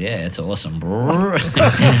 She goes, yeah, it's awesome.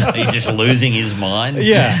 He's just losing his mind.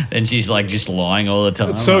 Yeah. And she's like just lying all the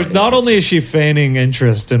time. So Like, not only is she feigning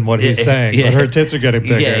interest in what he's Yeah, saying, yeah. but her tits are getting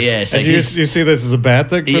bigger. Yeah. So and you he's- see this as a bad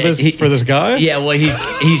thing for Yeah, for this guy? Yeah, well,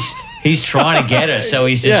 he's trying to get her, so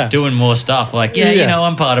he's just Yeah. doing more stuff. Like, yeah, Yeah.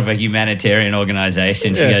 I'm part of a humanitarian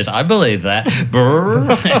organization. She Yeah. goes, I believe that. Brrr.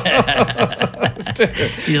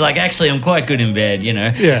 He's like, actually, I'm quite good in bed.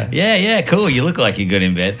 Yeah. Yeah, cool. You look like you're good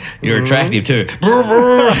in bed. You're attractive too.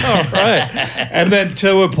 Brrr. Right. And then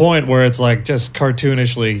to a point where it's like just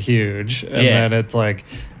cartoonishly huge. And Yeah. then it's like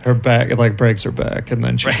her back, it like breaks her back, and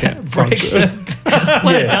then she can't Breaks function.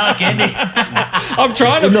 what a dark ending. I'm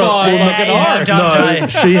trying to No, find well, like an yeah, arc. don't- No,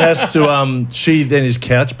 she has to. She then is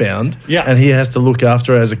couch bound. Yeah. and he has to look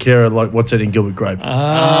after her as a carer, like what's it in Gilbert Grape.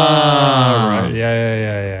 Ah, right.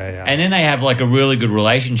 Yeah. And then they have like a really good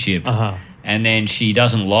relationship. Uh-huh. And then she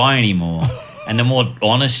doesn't lie anymore. And the more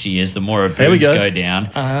honest she is, the more her There we boobs go. go down.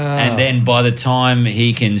 Ah. And then by the time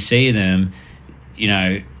he can see them,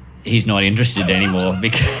 he's not interested anymore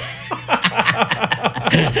because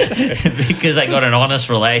because they got an honest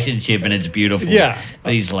relationship and it's beautiful. Yeah.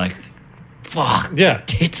 But he's like, fuck. Yeah.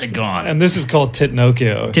 Tits are gone. And this is called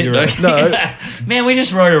Titnocchio. Tit- You're right. No. Man, we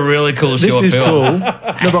just wrote a really cool This short is film. cool.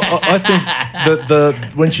 No, but I think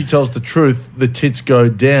that when she tells the truth, the tits go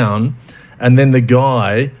down, and then the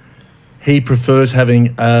guy, he prefers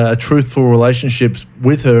having truthful relationships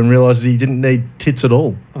with her and realizes he didn't need tits at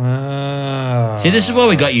all. Ah. See, this is why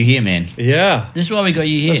we got you here, man. Yeah. This is why we got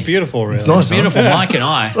you here. That's beautiful, really. It's nice, huh? Beautiful. Mike and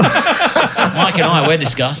I, we're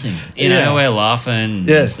disgusting. Yeah. We're laughing.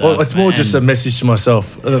 Yeah, and stuff, well, it's more just a and- message to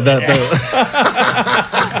myself.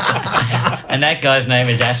 And that guy's name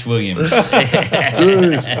is Ash Williams.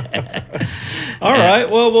 Dude, All right.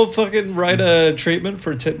 Well, we'll fucking write a treatment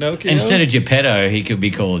for Titnocchio. Instead of Geppetto, he could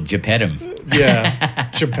be called Geppettum. Yeah.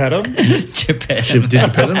 Geppettum? Geppettum. did you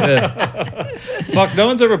pet him? Yeah. Fuck, no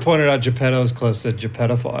one's ever pointed out Geppetto's close to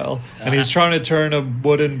Geppettophile. And he's trying to turn a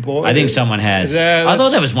wooden boy. I think someone has. Yeah, I thought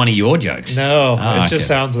that's- that was one of your jokes. No, Oh, it just okay.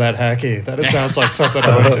 sounds that hacky. That it sounds like something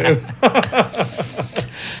I would do.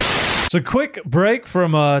 So quick break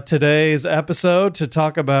from today's episode to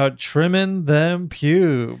talk about trimming them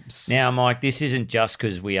pubes. Now, Mike, this isn't just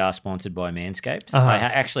because we are sponsored by Manscaped. Uh-huh. I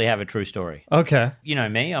actually have a true story. Okay. You know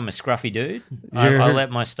me, I'm a scruffy dude. I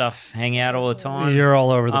let my stuff hang out all the time. You're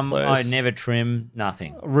all over the place. I never trim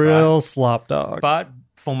nothing. Real right? slop dog. But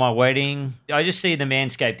for my wedding, I just see the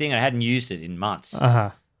Manscaped thing. I hadn't used it in months. Uh-huh.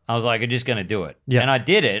 I was like, I'm just going to do it. Yeah. And I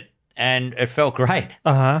did it. And it felt great.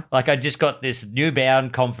 Uh-huh. Like I just got this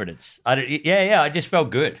newbound confidence. I just felt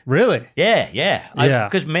good. Really? Yeah. Yeah.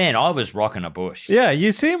 Because, man, I was rocking a bush. Yeah,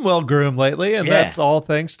 you seem well groomed lately, and Yeah. that's all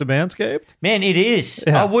thanks to Manscaped. Man, it is.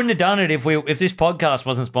 Yeah. I wouldn't have done it if this podcast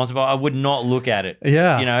wasn't sponsored by. I would not look at it.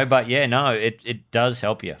 Yeah. You know, but yeah, no, it does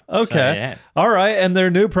help you. Okay. So, yeah. All right. And their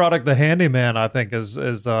new product, the Handyman, I think is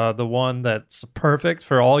the one that's perfect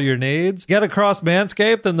for all your needs. Get across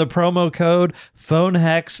Manscaped, and the promo code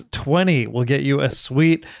PhoneHacks20 will get you a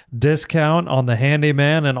sweet discount on the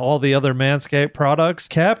Handyman and all the other Manscaped products.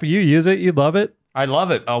 Cap, you use it. You love it. I love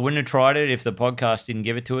it. I wouldn't have tried it if the podcast didn't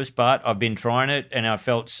give it to us, but I've been trying it and I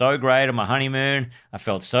felt so great on my honeymoon. I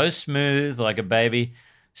felt so smooth like a baby.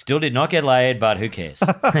 Still did not get laid, but who cares?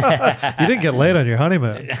 You didn't get laid on your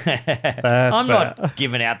honeymoon. That's I'm bad. not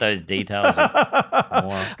giving out those details.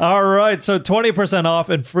 All right, so 20% off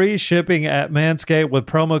and free shipping at Manscaped with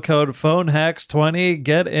promo code PhoneHacks20.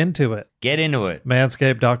 Get into it. Get into it.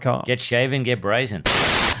 Manscaped.com. Get shaven, get brazen.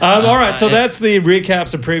 All right, so that's the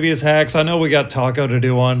recaps of previous hacks. I know we got Taco to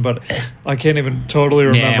do one, but I can't even totally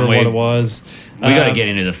remember what it was. We got to get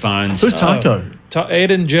into the phones. Who's Taco?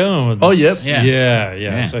 Aiden Jones. Oh, yep.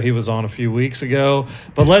 Yeah. So he was on a few weeks ago.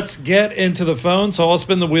 But let's get into the phone. So I'll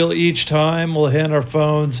spin the wheel each time. We'll hand our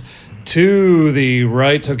phones to the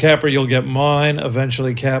right. So Capper, you'll get mine.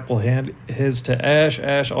 Eventually Cap will hand his to Ash.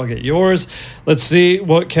 Ash, I'll get yours. Let's see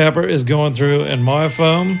what Capper is going through in my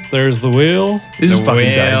phone. There's the wheel. This is The fucking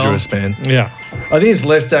wheel. dangerous, man. Yeah. I think it's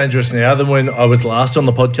less dangerous now than when I was last on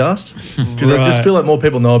the podcast because I just Right. feel like more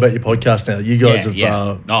people know about your podcast now. You guys have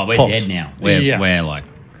Oh, we're popped. dead now. We're Yeah. like,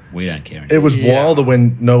 we don't care It anymore. was Yeah. wilder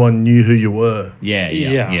when no one knew who you were. Yeah.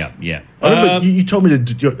 I remember you told me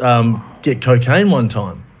to get cocaine one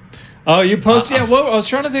time. Oh, you posted. Yeah. Well, I was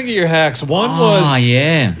trying to think of your hacks. One Oh, was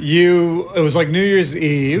yeah. it was like New Year's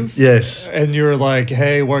Eve. Yes. And you were like,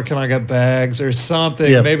 hey, where can I get bags or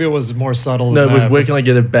something? Yeah. Maybe it was more subtle No, than it was that, where but can I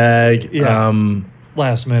get a bag? Yeah.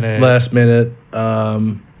 Last minute. Last minute.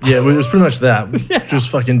 Yeah, it was pretty much that. Just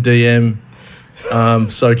fucking DM.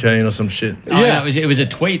 So keen or some shit. Oh, Yeah. no, it was a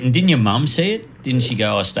tweet, and didn't your mum see it? Didn't she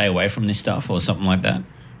go, "I stay away from this stuff" or something like that?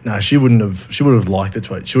 No, she wouldn't have. She would have liked the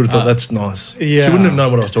tweet. She would have thought that's nice. Yeah. She wouldn't have known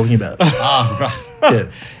what I was talking about. Oh, right. Yeah.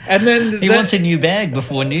 And then He wants a new bag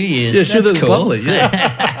before New Year's. Yeah, sure, That's that's cool. lovely. Yeah.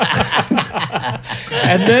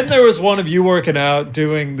 and then there was one of you working out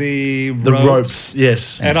doing the Ropes,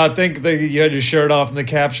 yes. And I think you had your shirt off, and the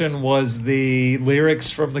caption was the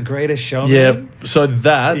lyrics from The Greatest Showman. Yeah, so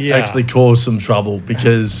that Yeah. actually caused some trouble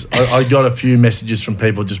because I got a few messages from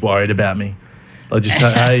people just worried about me. I just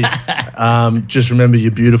say, hey, just remember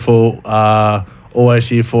you're beautiful. Always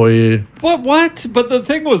here for you. What? But the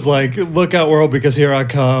thing was like, look out world because here I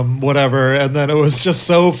come, whatever. And then it was just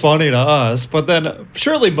so funny to us. But then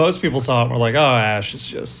surely most people saw it and were like, oh, Ash is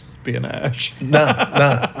just being Ash.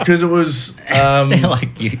 Nah, because it was, Like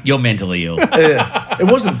you're mentally ill. yeah, it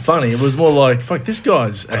wasn't funny. It was more like, fuck, this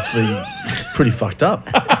guy's actually pretty fucked up.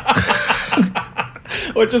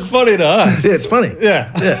 Which is funny to us. Yeah, it's funny.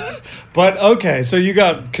 Yeah. Yeah. But okay, so you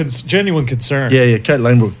got genuine concern. Yeah, Kate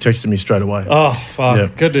Langbrook texted me straight away. Oh fuck! Yeah.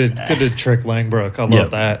 Good to trick Langbrook. I love Yeah.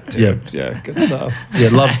 that, dude. Yeah, good stuff. Yeah,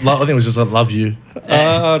 love. I think it was just like, love you.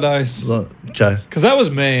 Oh, nice. Like, okay. Because that was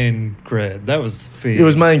main grid. That was feed. It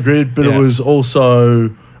was main grid, but Yeah. it was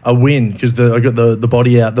also a win because I got the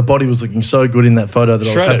body out. The body was looking so good in that photo that I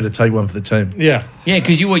was Shredded. happy to take one for the team. Yeah. Yeah,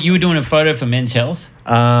 because you were doing a photo for Men's Health. Fitness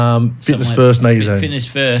Something like- First magazine. Fitness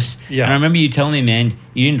First. Yeah. And I remember you telling me, man,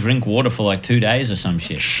 you didn't drink water for like 2 days or some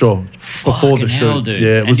shit. Sure. Before Fucking the shoot. hell, dude. Yeah,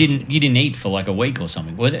 it and was, you didn't eat for like a week or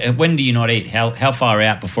something. When do you not eat? How far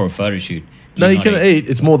out before a photo shoot? do no, you not can eat.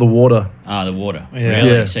 It's more the water. Ah, the water. Yeah. Really?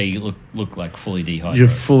 Yeah. So you look like fully dehydrated. You're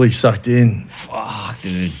fully sucked in. Fuck,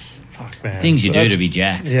 dude. Fuck, man. Things you So do that's- to be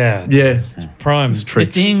jacked. Yeah. Yeah. Prime. It's The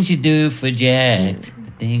tricks. things you do for jacked.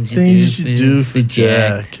 The things you Things do you do for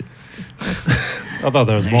Jack. I thought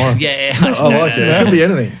there was more. Yeah. I like it. It could be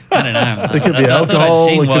anything. I don't know. It could be I thought alcohol, I'd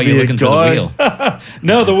sing it while could you're be a looking for the guy. wheel.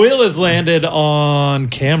 No, the wheel has landed on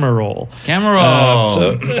camera roll. Camera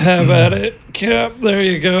So have at it, Cap. There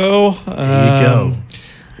you go. There you go.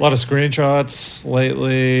 A lot of screenshots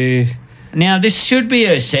lately. Now, this should be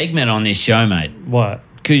a segment on this show, mate, What?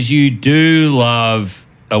 because you do love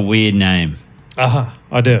a weird name. Uh huh.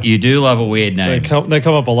 I do. You do love a weird name. They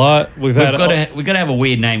come up a lot. We've got to have a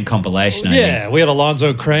weird name compilation. I Yeah, think. we had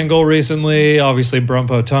Alonzo Krangle recently. Obviously,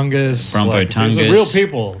 Brumpo Tungus. Tungus. These are real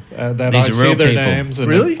people that These I are see real their people. names. And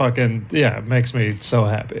Really? it fucking, it makes me so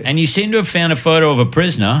happy. And you seem to have found a photo of a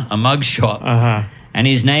prisoner, a mugshot, Uh-huh. and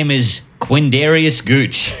his name is Quindarius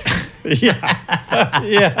Gooch.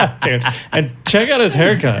 Yeah, dude. And check out his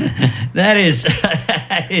haircut. That is,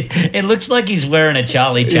 it looks like he's wearing a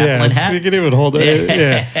Charlie Chaplin You hat. can even hold it.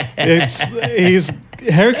 Yeah. He's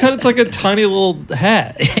haircut. It's like a tiny little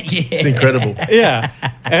hat. It's incredible. Yeah.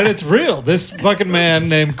 And it's real. This fucking man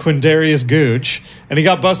named Quindarius Gooch, and he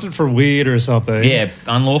got busted for weed or something. Yeah,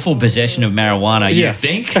 unlawful possession of marijuana. Yeah. You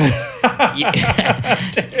think?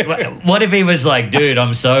 What if he was like, dude,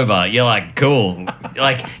 I'm sober? You're like, cool.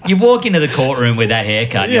 Like, you walk into the courtroom with that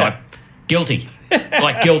haircut, and you're Yeah. like, guilty.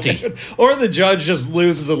 Like, guilty. Or the judge just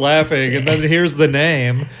loses it laughing, and then here's the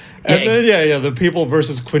name. And Yeah. then, the people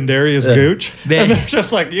versus Quindarius Gooch. Man. And they're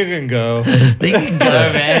just like, you can go. They can go,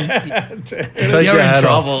 man. Take You're your in hat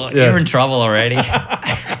trouble. off. Yeah. You're in trouble already.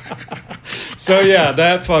 So,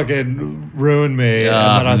 that fucking ruined me. Oh,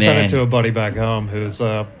 and then I sent man. it to a buddy back home who's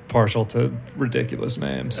partial to ridiculous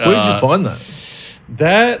names. Where did you find that?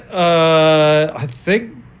 That I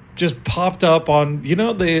think just popped up on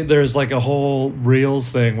there's like a whole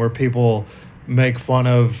Reels thing where people make fun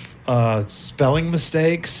of spelling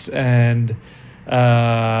mistakes, and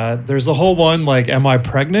there's a whole one like am I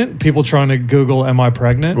pregnant? People trying to Google am I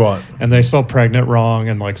pregnant? Right. And they spell pregnant wrong,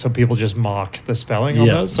 and like so people just mock the spelling on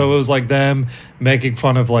Yeah. those. So it was like them making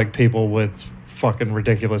fun of like people with fucking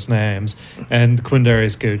ridiculous names, and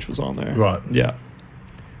Quindarius Gooch was on there. Right. Yeah.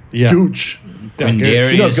 Yeah. Gooch. Yeah,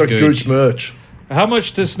 Quindarius You know, I've got Gooch. Gooch merch. How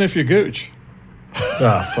much to sniff your gooch?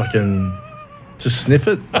 Fucking to sniff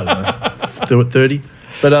it. I don't know. Do it 30.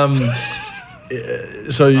 But I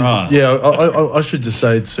should just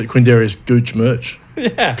say it's Quindarius Gooch merch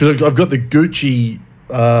Yeah. because I've got the Gucci,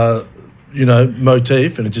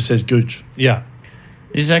 motif, and it just says Gooch. Yeah.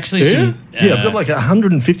 There's actually Do you? some. Yeah, I've got like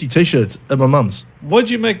 150 t-shirts at my mum's. What'd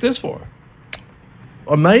you make this for?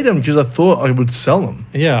 I made them because I thought I would sell them,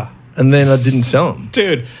 Yeah. and then I didn't sell them.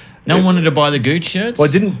 Dude. no one wanted to buy the Gooch shirts? Well,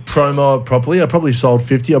 I didn't promo it properly. I probably sold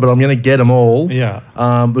 50, but I'm going to get them all. Yeah.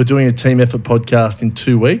 We're doing a team effort podcast in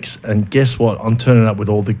 2 weeks, and guess what? I'm turning up with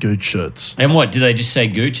all the Gooch shirts. And what? Do they just say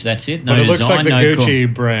Gooch? That's it? No But it looks design, like the no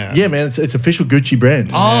Gucci brand. Yeah, man, it's official Gucci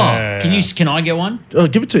brand. Oh, Yeah. can I get one? I'll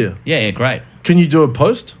give it to you. Yeah, great. Can you do a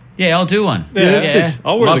post? Yeah, I'll do one. Yeah, sick.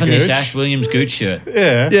 I'll wear the Loving this Gooch. Ash Williams Gooch shirt.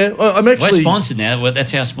 Yeah. Yeah, well, I'm We're actually. sponsored now. Well,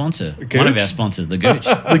 that's our sponsor. One of Gooch? our sponsors, the Gooch.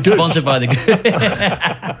 Gooch. Sponsored by the Gooch.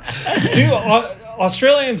 Dude,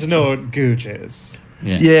 Australians know what gooch is.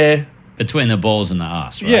 Yeah, Between the balls and the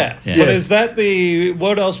ass, right? Yeah. Yeah. But is that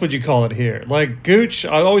what else would you call it here? Like gooch,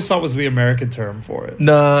 I always thought was the American term for it.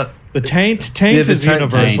 nah. The taint Yeah, is the taint-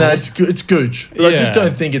 universal. No, it's Gooch. But I just Yeah.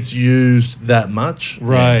 don't think it's used that much.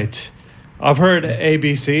 Right. I've heard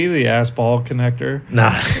ABC, the ass ball connector.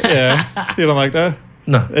 Nah, Yeah. You don't like that?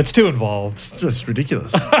 no, It's too involved. it's just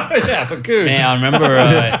ridiculous. Yeah, but gooch. Man, I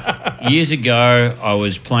remember years ago, I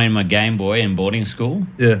was playing my Game Boy in boarding school,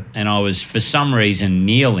 Yeah, and I was, for some reason,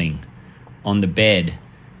 kneeling on the bed,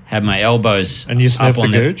 had my elbows And you sniffed up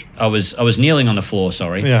on the gooch? I was kneeling on the floor,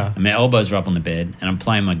 sorry. Yeah. And my elbows were up on the bed, and I'm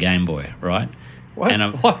playing my Game Boy, right? What?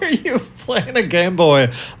 And Why are you playing a Game Boy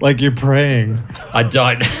like you're praying? I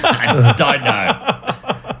don't know.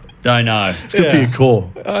 Don't know. it's good for Yeah. your core.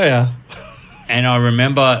 Oh, yeah. And I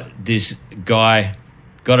remember this guy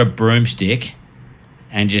got a broomstick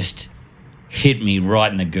and just hit me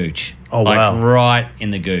right in the gooch. Oh, like wow. right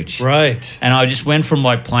in the gooch. Right. And I just went from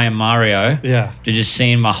like playing Mario Yeah. to just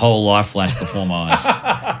seeing my whole life flash before my eyes.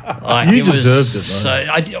 Like, You deserved it, though. So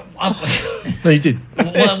No, you did.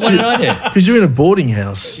 what did I do? Because you're in a boarding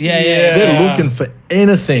house. Yeah. They're looking for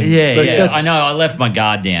anything. Yeah, Like, yeah. that's- I know. I left my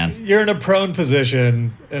guard down. You're in a prone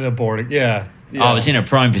position in a boarding. Yeah. Yeah. I was in a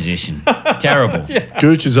prone position. Terrible.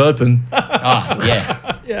 Gooch is open. Oh,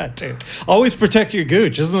 yeah. Yeah, dude. Always protect your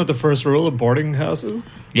gooch. Isn't that the first rule of boarding houses?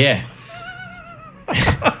 Yeah.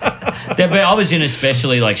 But I was in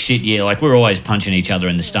especially like shit year. Like we're always punching each other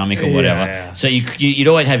in the stomach or whatever. Yeah. So you'd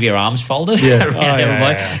always have your arms folded Yeah. around Oh, yeah,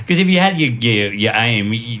 everybody. yeah. Because if you had your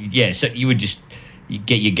aim, so you would just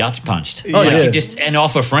get your guts punched. Oh, like yeah. you just and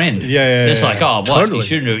off a friend. Yeah, It's like, oh, what? Totally. You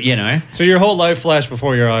shouldn't have, you know. So your whole life flashed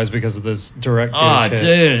before your eyes because of this direct Oh, gooch dude,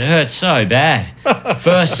 hit. it hurts so bad.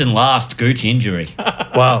 First and last gooch injury.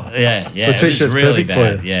 Wow. Yeah. The It was t-shirt's really perfect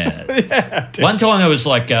for bad. you. Yeah. One time it was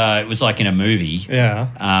like in a movie.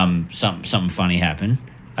 Yeah. Something funny happened.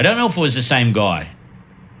 I don't know if it was the same guy.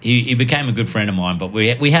 He became a good friend of mine, but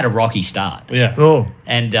we had a rocky start. Yeah. Oh,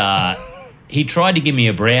 And he tried to give me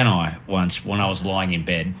a brown eye once when I was lying in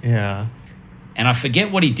bed, Yeah. and I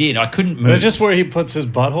forget what he did. I couldn't move. But just where he puts his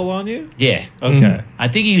butthole on you? Yeah. Okay. I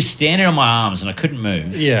think he was standing on my arms and I couldn't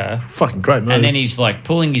move. Yeah. Fucking great move. And then he's like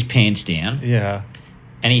pulling his pants down, Yeah.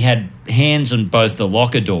 and he had hands on both the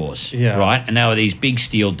locker doors, Yeah. right? And they were these big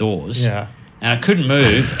steel doors. Yeah. And I couldn't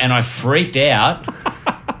move, and I freaked out,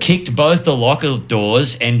 kicked both the locker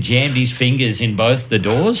doors, and jammed his fingers in both the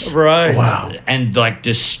doors. Right. Wow. And like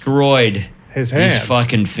destroyed His hands.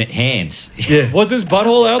 fucking hands. Yeah. Was his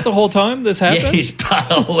butthole out the whole time this happened? Yeah, his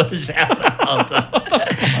butthole was out the whole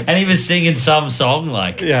time. And he was singing some song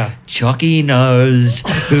like, Yeah. Chalky nose,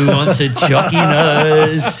 who wants a chalky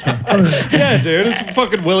nose? Yeah, dude. It's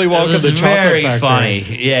fucking Willy It Wonka was the Chocolate very Factory.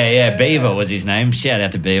 funny. Yeah. Beaver was his name. Shout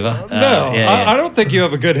out to Beaver. No, yeah. I don't think you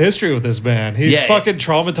have a good history with this man. He's Yeah. fucking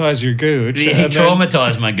traumatized your gooch. He and then-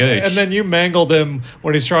 traumatized my gooch. And then you mangled him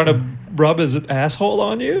when he's trying to rub his asshole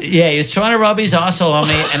on you? Yeah, he was trying to rub his asshole on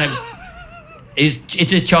me, and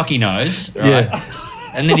it's a chalky nose, right? Yeah.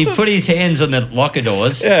 And then he put his hands on the locker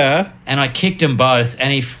doors, Yeah. and I kicked him both,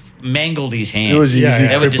 and he mangled his hands. It was Yeah, easy. yeah.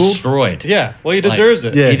 They were crippled. destroyed. Yeah. Well, he Like, deserves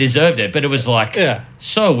it. Yeah. He deserved it, but it was like Yeah.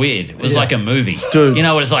 so weird. It was Yeah. like a movie. Dude. You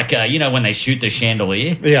know, it was like, when they shoot the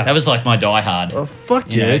chandelier? Yeah. That was like my Die Hard. Oh, fuck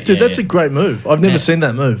yeah. Yeah, Dude, yeah, that's yeah. a great move. I've never Yeah. seen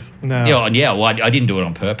that move. No. Yeah, well, I didn't do it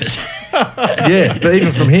on purpose. Yeah, but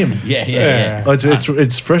even from him. yeah. Oh,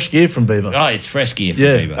 it's fresh gear from Beaver. Oh, it's fresh gear for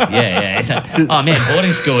Yeah. Beaver. Yeah. Oh, man,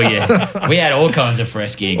 boarding school, yeah. We had all kinds of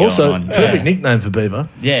fresh gear going Also, on. perfect nickname for Beaver.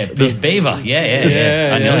 Yeah, Beaver. Yeah.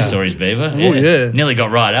 Yeah, I nearly yeah. saw his Beaver. Oh, yeah. Nearly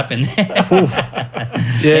got right up in there.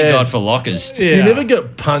 Thank Yeah. God for lockers. Yeah. You never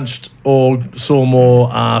got punched or saw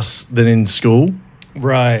more ass than in school.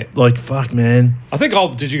 Right. Like, fuck, man. I think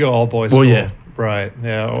did you go all boys Well, school? yeah. Right.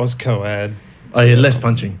 Yeah, it was co-ed. Oh, yeah, less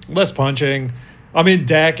punching. Less punching. I mean,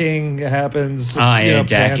 dacking happens. Ah, yeah,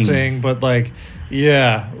 dacking. pantsing, but like,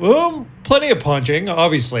 yeah. Well, plenty of punching,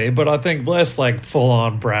 obviously, but I think less like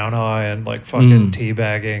full-on brown eye and like fucking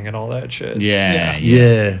teabagging and all that shit. Yeah.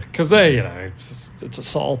 Yeah. Because they, it's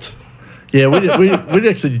assault. Yeah, we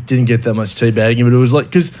actually didn't get that much teabagging, but it was like,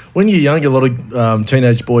 because when you're young, a lot of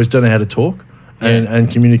teenage boys don't know how to talk and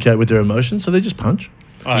communicate with their emotions, so they just punch.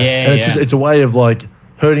 Oh, Yeah. And it's a way of like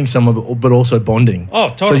hurting someone, but also bonding. Oh,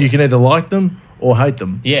 totally. So you can either like them or hate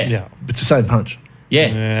them. Yeah. Yeah. It's the same punch. Yeah.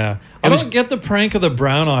 Yeah. I was- don't get the prank of the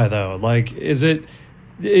brown eye though. Like, is it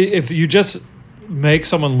if you just make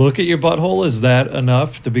someone look at your butthole, is that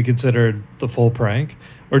enough to be considered the full prank?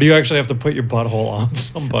 Or do you actually have to put your butthole on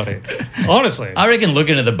somebody? Honestly. I reckon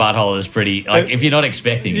looking at the butthole is pretty, like, if you're not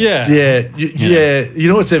expecting it. Yeah. Yeah, yeah. You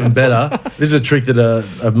know what's even better? This is a trick that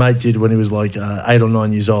a mate did when he was like 8 or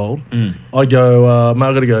 9 years old. I go, mate,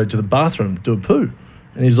 I got to go to the bathroom, do a poo.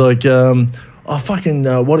 And he's like, why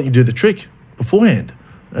don't you do the trick beforehand?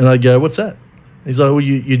 And I go, what's that? He's like, well,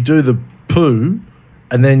 you do the poo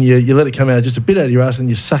and then you let it come out just a bit out of your ass and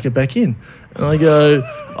you suck it back in. And I go,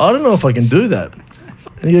 I don't know if I can do that.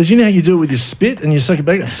 And he goes, you know how you do it with your spit and you suck it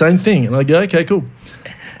back? It's the same thing. And I go, okay, cool.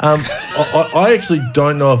 I actually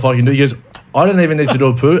don't know if I can do it. He goes, I don't even need to do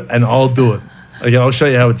a poo and I'll do it. Okay, I'll show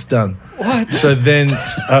you how it's done. What? So then,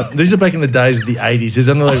 these are back in the days of the 80s. There's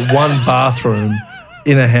only like one bathroom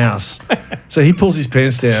in a house. So he pulls his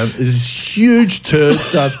pants down. This huge turd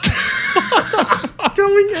starts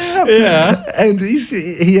coming out. Yeah. And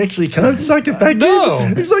he actually can't suck it back No.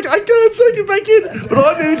 in. He's like, I can't suck it back in. But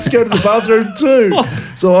I needed to go to the bathroom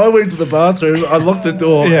too. So I went to the bathroom. I locked the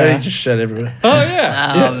door Yeah. and he just shat everywhere. Oh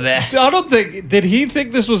yeah. Oh, man. I don't think. Did he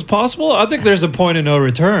think this was possible? I think there's a point of no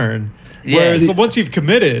return. Yeah. Whereas once you've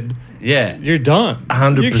committed, Yeah. you're done.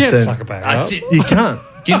 100%. You can't suck it back up. That's it. You can't.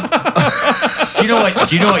 Do you know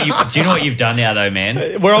what you've done now, though,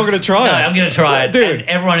 man? We're all gonna try No, it. I'm going to try it. Dude. And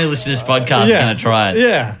everyone who listens to this podcast is going to try it.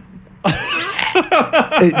 Yeah.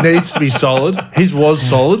 It needs to be solid. His was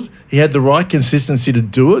solid. He had the right consistency to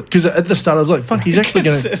do it. Because at the start, I was like, "Fuck, he's actually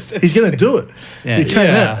going to. He's going to do it." Yeah. He came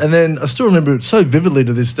Yeah. out, and then I still remember it so vividly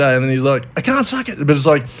to this day. And then he's like, "I can't suck it," but it's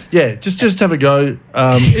like, "Yeah, just have a go."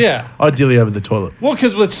 Yeah. Ideally over the toilet. Well,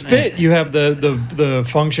 because with spit, you have the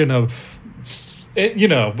function of,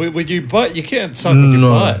 with your butt, you can't suck with your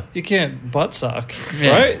No. butt. You can't butt suck,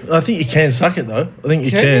 Yeah. right? I think you can suck it though. I think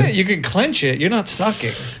you Can can. you? You can clench it. You're not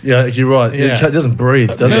sucking. Yeah, you're right. Yeah. It doesn't breathe,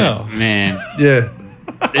 does No. Man, it? Yeah.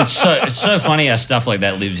 it's so funny how stuff like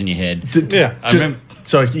that lives in your head. Yeah. I Just- remember.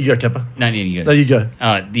 Sorry, you go, Kappa. No, you go. No, you go.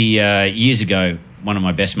 Years ago, one of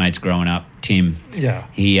my best mates growing up, Tim, Yeah.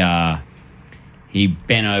 he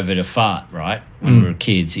bent over to fart, right? When we were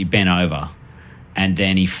kids, he bent over and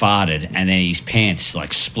then he farted and then his pants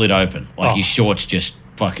like split open. Like his shorts just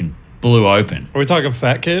fucking blew open. Are we talking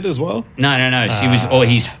fat kid as well? No.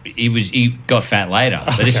 He got fat later,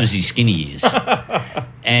 but this was his skinny years.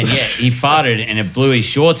 And yeah, he farted and it blew his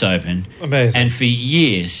shorts open. Amazing. And for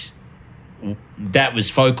years, that was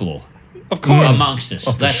folklore Of course. amongst us.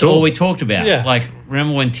 Oh, for That's sure. all we talked about. Yeah. Like,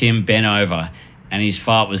 remember when Tim bent over and his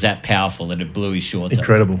fart was that powerful that it blew his shorts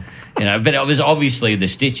Incredible. open? You know, but it was obviously the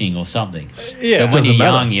stitching or something. Yeah, So it when you're doesn't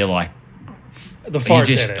matter. young, you're like, The fart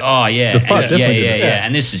you just, did it. oh yeah, The fart and, definitely did it. yeah.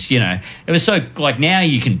 And this is, you know, it was so like now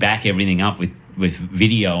you can back everything up with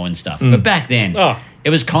video and stuff, but back then Oh. it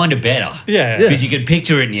was kind of better, Yeah. because you could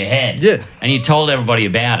picture it in your head, Yeah. and you told everybody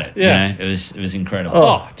about it. Yeah. You know? it was incredible.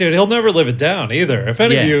 Oh, dude, he'll never live it down either. If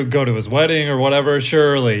any Yeah. of you go to his wedding or whatever,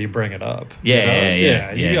 surely you bring it up. you Yeah, know?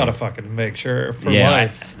 yeah, You yeah. gotta fucking make sure for Yeah,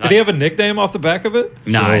 life. I- Did he have a nickname off the back of it?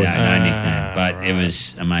 No, Sure. no nickname, but it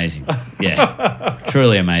was amazing. Yeah,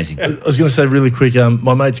 truly amazing. I was going to say really quick,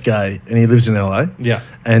 my mate's gay and he lives in LA. Yeah.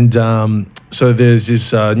 And so there's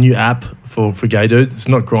this new app for gay dudes. It's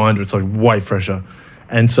not Grindr. It's like way fresher.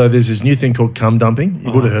 And so there's this new thing called cum dumping.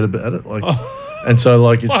 You would have heard about it. Like, and so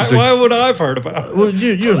like it's just Why would I have heard about it? well,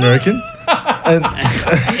 you're American. and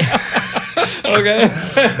Okay.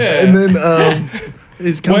 and then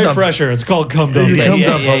he's cum Way dumping. fresher. It's called cum He's dumping. cum Yeah,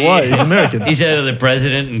 dumper. yeah, Why? yeah. He's American. He's out of the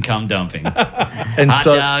president and cum dumping. And Hot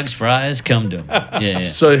so dogs, fries, cum dump. Yeah.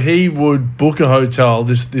 so he would book a hotel.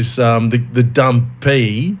 The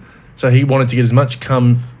dumpee. So he wanted to get as much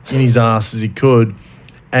cum in his ass as he could,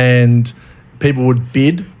 and people would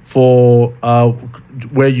bid for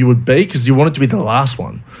where you would be because you wanted to be the last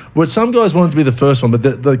one. Well, some guys wanted to be the first one, but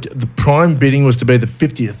the prime bidding was to be the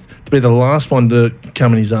 50th, to be the last one to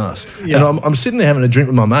come in his ass. Yeah. And I'm sitting there having a drink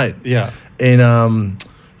with my mate Yeah. in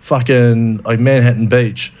fucking like Manhattan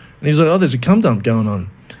Beach, and he's like, "Oh, there's a cum dump going on."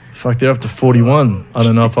 Fuck, they're up to 41. I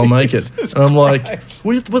don't know if I'll make it. Jesus And I'm like, Christ.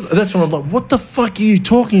 what? That's when I'm like, what the fuck are you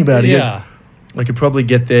talking about? He Yeah. goes, I could probably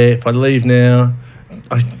get there if I leave now.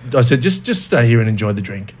 I said, just stay here and enjoy the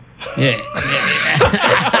drink. Yeah.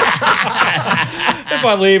 If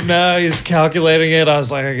I leave now, he's calculating it. I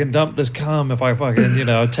was like, I can dump this cum if I fucking,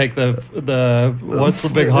 take the what's the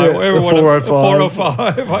big highway? The 405.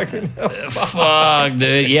 405. I can. Fuck,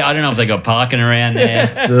 dude. Yeah, I don't know if they got parking around there.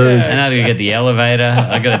 Dude. And I gotta get the elevator.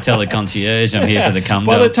 I gotta tell the concierge I'm here for the cum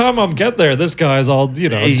By the dump. time I'm get there, this guy's all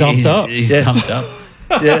He's- jumped he's- up. He's Yeah. pumped up.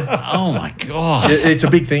 Yeah, Oh my god, it's a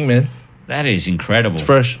big thing, man. that is incredible. It's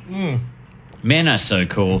fresh. Men are so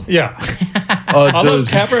cool. Yeah. Oh, I love dude.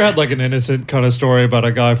 Capper had like an innocent kind of story about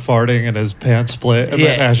a guy farting and his pants split, and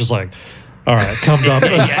then Yeah. Ash is like, "All right, come dump."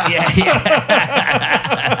 Yeah.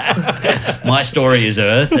 My story is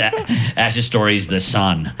Earth. Ash's story is the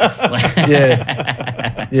sun.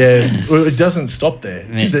 Yeah, yeah. Well, it doesn't stop there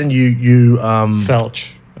because then you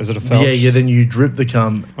Felch. Is it a felch? yeah. Then you drip the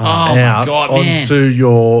cum my out God, man. onto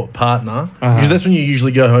your partner because that's when you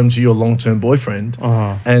usually go home to your long-term boyfriend,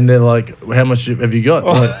 Uh-huh. and they're like, "How much have you got?"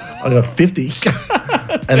 I'm like, I got 50,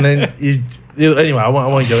 and then you. Anyway, I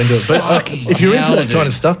won't go into it. But Fucking if you're into hell, that kind of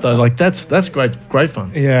dude. stuff, though, like that's great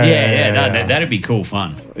fun. Yeah. Yeah, no, that'd be cool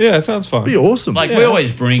fun. Yeah, it sounds fun. Be awesome. Like we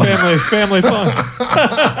always bring. Family fun.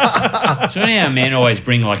 So anyhow, men always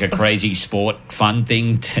bring like a crazy sport fun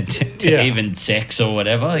thing to Yeah. even sex or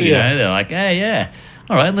whatever. You Yeah. know, they're like, hey, yeah,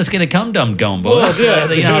 all right, let's get a cum dump going, boys. Well,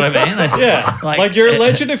 yeah, you know what I mean? Yeah. Like you're a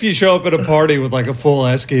legend if you show up at a party with like a full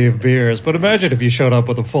esky of beers, but imagine if you showed up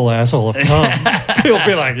with a full asshole of cum. People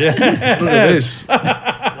be like, Look at yeah. this.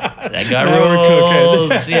 That guy Now we're cooking.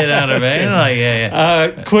 rules. You know what I mean? Like,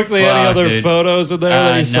 yeah. Quickly, any Fuck, other dude. photos in there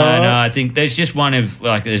that you saw? No, I think there's just one of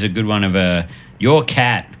like there's a good one of your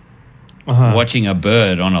cat Uh-huh. watching a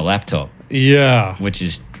bird on a laptop, Yeah. which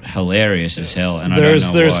is hilarious as hell. And I There's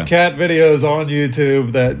don't know there's why. cat videos on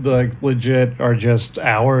YouTube that like legit are just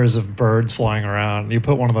hours of birds flying around. You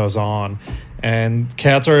put one of those on, and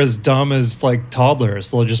cats are as dumb as like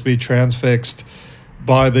toddlers. They'll just be transfixed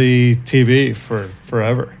by the TV for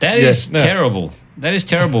forever. That is Yeah. terrible. That is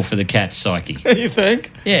terrible for the cat's psyche. You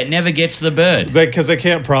think? Yeah, it never gets the bird. Because they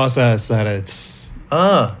can't process that it's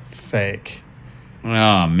Ah, fake.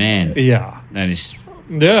 Oh man, Yeah. that is.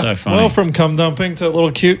 Yeah. So funny. Well, from cum dumping to a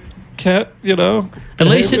little cute cat, At least it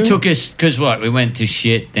behavior. took us because what we went to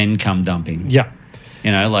shit, then cum dumping. Yeah.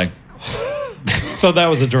 You know, like So that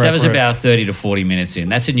was a so direct. that was rip. about 30 to 40 minutes in.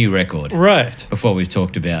 That's a new record. Right. Before we've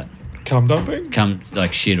talked about Cum dumping? cum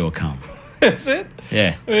like shit or cum. Is it?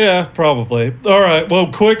 Yeah. Yeah, probably. All right.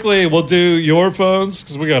 Well, quickly, we'll do your phones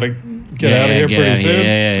because we got to get out of here pretty soon.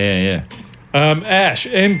 Yeah. Ash,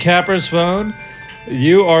 in Capper's phone,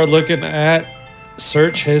 you are looking at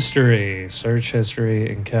search history. Search history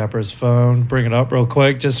in Capper's phone. Bring it up real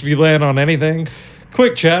quick. Just if you land on anything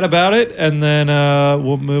quick chat about it, and then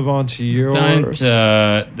we'll move on to yours.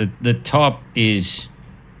 Don't the top is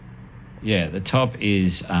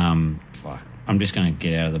fuck. I'm just going to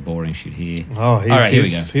get out of the boring shit here. Oh, he's, all right, here we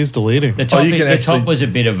go. He's deleting. The top, you can the actually- top was a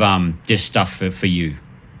bit of just stuff for you.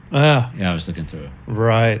 Ah, Yeah, I was looking through it.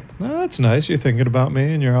 right. Oh, that's nice. You're thinking about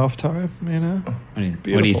me in your off time, you know? What do you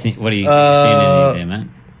Beautiful. think? What are you seeing in there,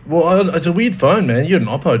 man? Well, it's a weird phone, man. You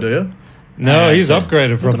got an Oppo, do you? No, he's okay.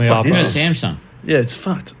 upgraded from the the fuck You Oppo. is got a this? Samsung. Yeah, it's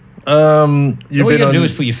fucked. All you been got to on do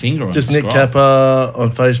is put your finger on. just it, Nick scroll. Kappa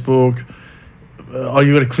on Facebook.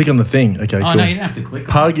 You got to click on the thing. Okay, Oh cool. no, you don't have to click. on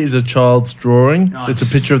Pug is a child's drawing. No, It's a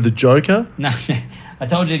picture of the Joker. it. No, I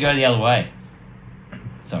told you to go the other way.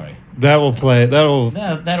 Sorry, That will play. That'll.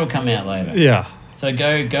 that'll come out later. Yeah. So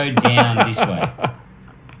go down this way.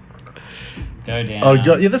 Go down. Oh,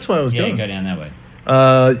 yeah, that's why I was yeah, going. go down that way.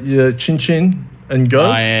 Yeah, chin chin and go.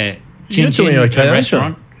 Oh yeah, You're Chin doing Chin okay, aren't you?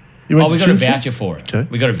 restaurant. You went Oh, to we got a Chin Chin? voucher for it. Okay.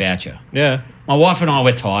 We got a voucher. Yeah. My wife and I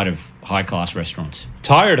were tired of high class restaurants.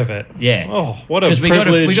 Tired of it. Yeah. Oh, what a Because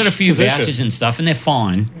privileged we got a few position. vouchers and stuff, and they're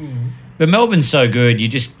fine. But Melbourne's so good, you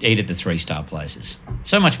just eat at the 3-star places.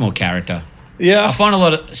 So much more character. Yeah. I find a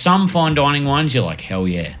lot of some fine dining ones. You're like, hell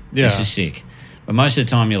yeah, this Yeah. is sick. But most of the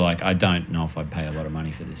time, you're like, I don't know if I'd pay a lot of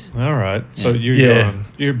money for this. All right. So Yeah. you're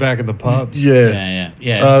you're back in the pubs. Yeah.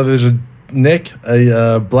 Yeah. There's a neck,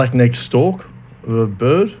 a black neck stork of a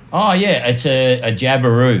bird. Oh yeah, it's a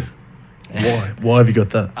jabberoo. Why? Why have you got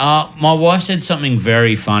that? My wife said something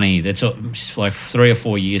very funny. That's like 3 or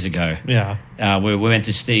 4 years ago. Yeah. We went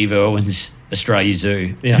to Steve Irwin's Australia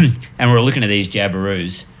Zoo. Yeah. And we were looking at these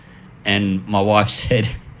jabberoos, and my wife said,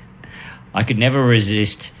 I could never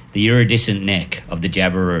resist the iridescent neck of the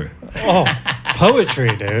jabberoo. Oh,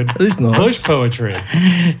 poetry, dude. That is nice. Bush poetry.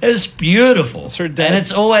 It's beautiful. her dad. And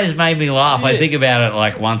it's always made me laugh. I think about it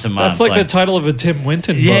like once a month. That's like the title of a Tim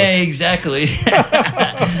Winton yeah, book. exactly.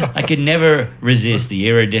 I could never resist the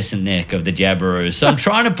iridescent neck of the jabberoo. So I'm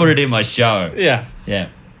trying to put it in my show. Yeah. Yeah.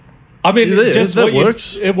 I mean, Yeah, just that what you-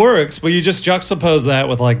 works. it works, but you just juxtapose that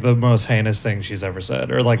with like the most heinous thing she's ever said,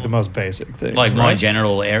 or like the most basic thing. Like my right?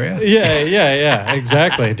 genital area. Yeah,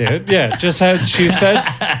 exactly, dude. Yeah, just had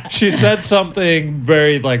she said something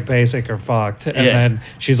very like basic or fucked, and Yeah. then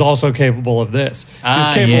she's also capable of this. She's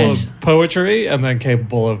Ah, capable yes. of poetry, and then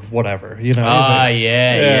capable of whatever, you know. Ah, like-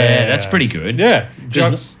 yeah. That's pretty good. Yeah,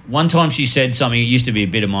 Just one time she said something. It used to be a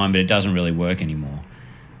bit of mine, but it doesn't really work anymore.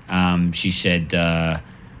 She said,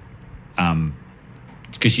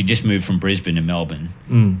 because she just moved from Brisbane to Melbourne,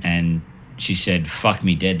 and she said, "Fuck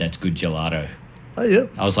me dead. That's good gelato." Oh, yeah.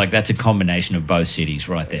 I was like, "That's a combination of both cities,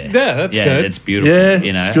 right there." Yeah, that's good. It's beautiful. Yeah,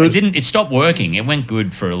 you know, it's good. It stopped working. It went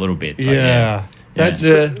good for a little bit. But Yeah. That's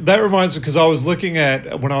Yeah. that reminds me, because I was looking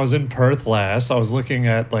at when I was in Perth last, I was looking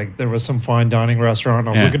at like there was some fine dining restaurant. And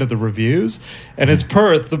I was Yeah. looking at the reviews, and it's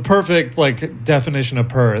Perth. The perfect like definition of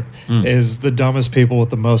Perth is the dumbest people with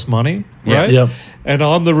the most money, Yeah. right? Yep. And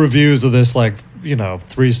on the reviews of this like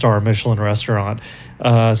 3-star Michelin restaurant,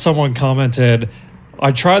 someone commented,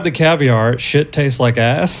 "I tried the caviar. Shit tastes like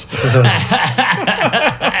ass."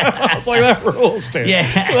 I was like, that rules, dude. Yeah.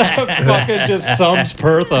 That fucking just sums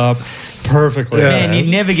Perth up perfectly. Yeah. Man, you'd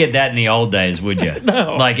never get that in the old days, would you?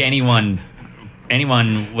 No. Like anyone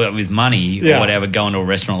with money Yeah. or whatever going to a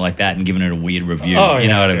restaurant like that and giving it a weird review. Oh, you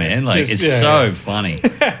know yeah, what dude. I mean? Like Just- it's yeah, so yeah. funny.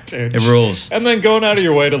 Dude. It rules. And then going out of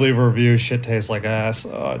your way to leave a review, shit tastes like ass.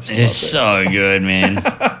 Oh, I just It's love it. so good, man.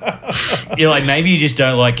 You're like, maybe you just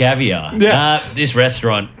don't like caviar. Yeah. Nah, this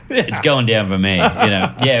restaurant, it's going down for me.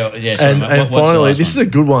 Yeah. So And finally, this is a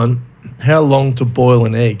good one. How long to boil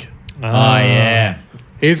an egg? Oh yeah.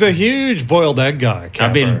 He's a huge boiled egg guy.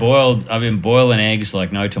 I've been Capper. boiling eggs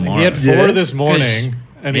like no tomorrow. He had 4 Yeah. this morning,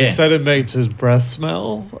 and he yeah. said it makes his breath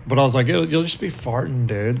smell. But I was like, you'll just be farting,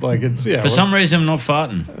 dude. Like it's For some reason, I'm not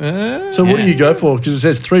farting. So what do Yeah. you go for? Because it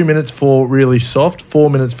says 3 minutes for really soft,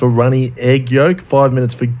 4 minutes for runny egg yolk, 5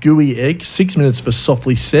 minutes for gooey egg, 6 minutes for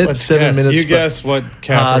softly set, Let's 7 guess. minutes You for guess what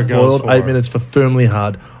Capper hard goes boiled, for. 8 minutes for firmly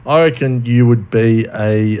hard. I reckon you would be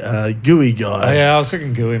a gooey guy. Oh, yeah, I was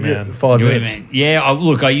thinking gooey, Yeah, man. 5 Gooey, minutes. man. Yeah,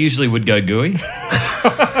 look, I usually would go gooey.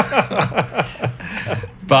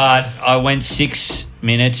 But I went 6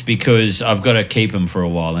 minutes because I've got to keep them for a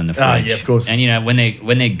while in the fridge. Ah, yeah, of course. And when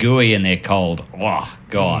they're gooey and they're cold, oh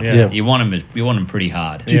god, Yeah. you want them pretty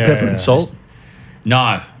hard. Do you Yeah, pepper yeah. and salt?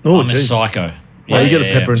 No, Oh, I'm geez. a psycho. Oh, you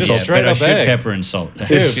gotta pepper and Just salt. straight but I up should egg. pepper and salt.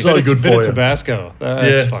 Dude, It's so bit good of, bit for of you. Tabasco.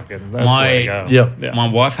 That's Yeah. fucking. That's the way to go. Yeah. My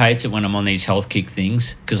wife hates it when I'm on these health kick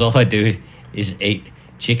things because all I do is eat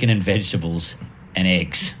chicken and vegetables and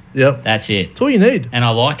eggs. Yep. That's it, That's all you need. and I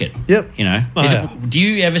like it. Yep. You know, Oh, yeah. do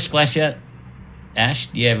you ever splash out, Ash?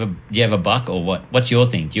 Do you have a buck or what? What's your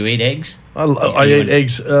thing? Do you eat eggs? I eat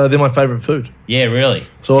eggs. They're my favourite food. Yeah, really.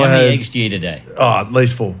 So how I many had- eggs do you eat a day? Oh, at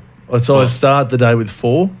least 4. So I start the day with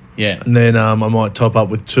 4. Yeah. And then I might top up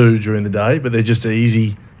with 2 during the day, but they're just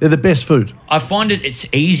easy. They're the best food. I find it's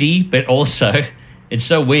easy, but also it's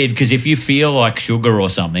so weird because if you feel like sugar or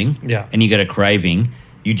something Yeah. and you get a craving,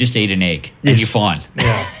 you just eat an egg and Yes. you're fine.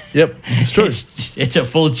 Yeah. Yep, it's true. It's a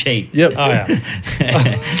full cheat. Yep. Oh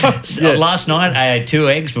yeah. So last night I had 2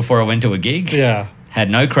 eggs before I went to a gig. Yeah. Had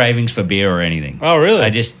no cravings for beer or anything. Oh really? I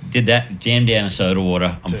just did that, jammed down a soda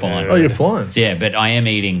water. I'm fine. Oh, you're flying. Yeah, but I am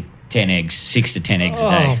eating 10 eggs, 6 to 10 eggs a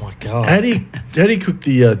day. Oh my god. How do you cook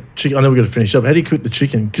the chicken? I know we've got to finish up. How do you cook the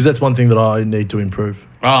chicken? Because that's one thing that I need to improve.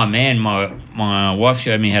 Oh man, my wife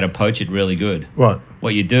showed me how to poach it really good. Right.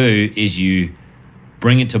 What you do is you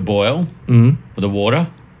bring it to boil with the water,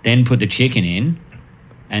 then put the chicken in,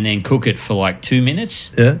 and then cook it for like 2 minutes.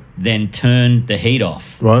 Yeah. Then turn the heat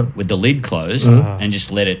off Right. with the lid closed and just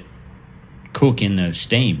let it cook in the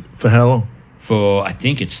steam For how long? for, I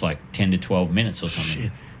think it's like 10 to 12 minutes or something.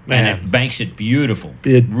 Shit. And Man. it makes it beautiful.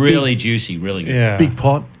 Big- really juicy, really good. Yeah. Big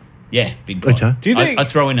pot. Yeah, big pot. Okay. Do you think- I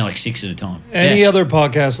throw in like 6 at a time. Any Yeah. other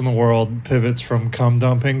podcast in the world pivots from cum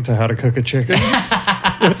dumping to how to cook a chicken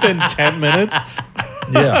within 10 minutes?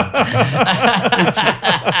 Yeah.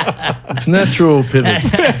 it's natural pivot.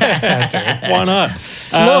 Why not?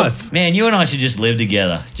 It's life. Man, you and I should just live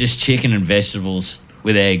together. Just chicken and vegetables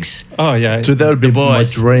with eggs. Oh yeah. Dude, that would be The my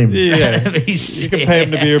boys. dream. Yeah. That'd be You can pay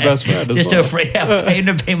him to be your best friend as Just well. a free pay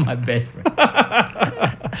him to be my best friend.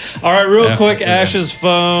 All right, real Yeah, quick, yeah. Ash's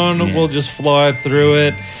phone. Yeah. We'll just fly through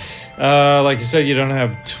it. Like you said, you don't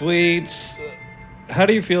have tweets. How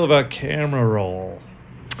do you feel about camera roll?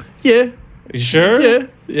 Yeah. You sure? Yeah.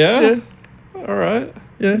 Yeah? Yeah. All right.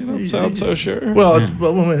 Yeah. You don't sound so sure. Well, I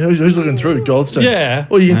mean, who's looking through Goldstone? Yeah.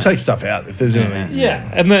 Well, you can take stuff out if there's anything. Yeah.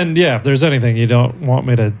 And then, if there's anything you don't want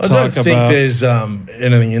me to I talk don't think about. there's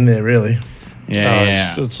anything in there really.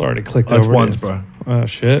 Yeah, It's already clicked Oh, it's over. ones, you. bro. Oh,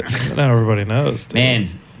 shit. Now everybody knows. dude. Man,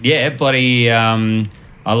 yeah, bloody.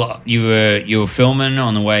 You were filming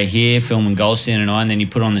on the way here, filming Goldstein and I, and then you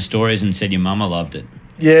put on the stories and said your mama loved it.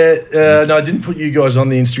 Yeah, no, I didn't put you guys on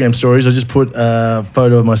the Instagram stories. I just put a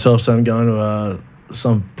photo of myself saying I'm going to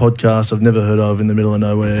some podcast I've never heard of in the middle of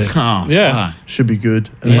nowhere. Oh, Yeah. fuck. Should be good.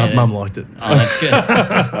 And Yeah. mum liked it. Oh, that's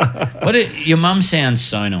good. Your mum sounds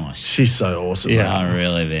so nice. She's so awesome. Yeah. man. Oh,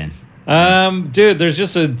 really, man. Dude, there's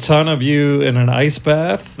just a ton of you in an ice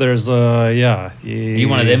bath. There's You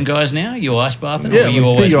one of them guys now? You ice bathing? Yeah, or you I'm a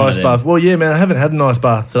always big one ice of them? bath. Well, yeah, man, I haven't had an ice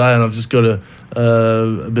bath today, and I've just got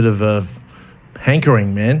a bit of a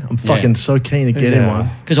hankering, man. I'm fucking so keen to get in Yeah. one.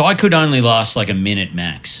 Because I could only last like a minute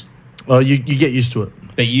max. Well, you get used to it.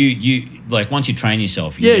 But you like once you train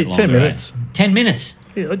yourself, you Yeah, get 10 longer, eh? minutes. 10 minutes?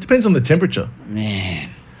 Yeah, it depends on the temperature. Man.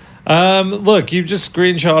 Look, you just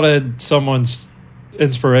screenshotted someone's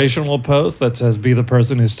inspirational post that says, be the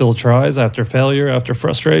person who still tries after failure, after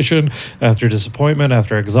frustration, after disappointment,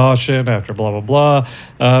 after exhaustion, after blah, blah,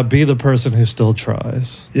 blah. Be the person who still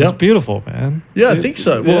tries. Yep. It's beautiful, man. Yeah, I Dude, think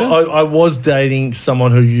so. yeah. Well, I was dating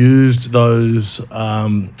someone who used those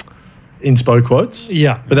inspo quotes,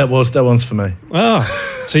 Yeah. but that one's for me. Oh,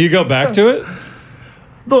 so you go back to it?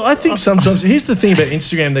 Look, I think sometimes here's the thing about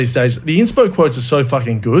Instagram these days: the inspo quotes are so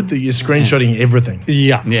fucking good that you're screenshotting everything,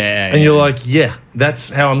 Yeah. Yeah. and you're like, "Yeah,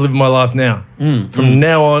 that's how I'm living my life now. From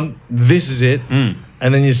now on, this is it." And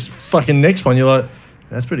then you fucking next one, you're like,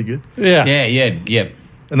 "That's pretty good," Yeah. Yeah.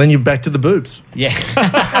 and then you're back to the boobs. Yeah.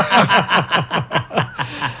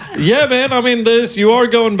 Yeah, man. I mean, you are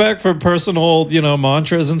going back for personal,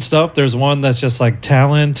 mantras and stuff. There's one that's just like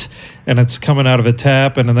talent, and it's coming out of a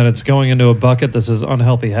tap, and then it's going into a bucket. This is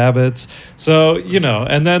unhealthy habits. So,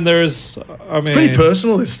 and then there's, Pretty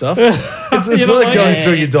personal, this stuff. It's You know like what? going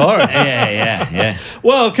through your diary. Yeah.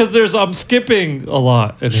 well, because I'm skipping a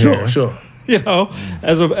lot in here. Sure.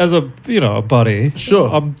 As a a buddy. Sure.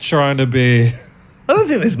 I'm trying to be. I don't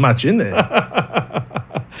think there's much in there.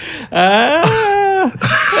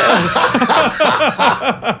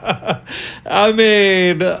 I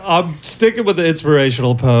mean, I'm sticking with the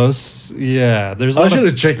inspirational posts. Yeah, there's. I should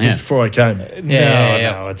have checked this Yeah. before I came.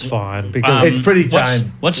 No, it's fine because It's pretty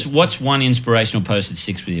tame. What's one inspirational post that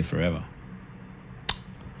sticks with you forever?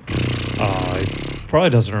 he probably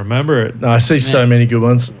doesn't remember it. No, I see so many good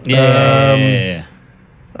ones. Yeah.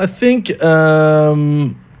 I think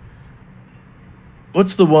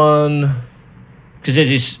what's the one? Because there's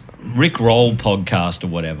this Rick Roll podcast or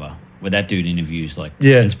whatever where that dude interviews like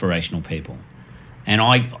Yeah. inspirational people. And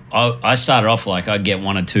I started off like I'd get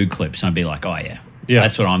 1 or 2 clips and I'd be like, oh yeah, Yeah.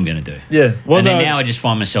 that's what I'm going to do. Yeah. Well, and then no- now I just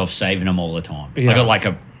find myself saving them all the time. Yeah. I got like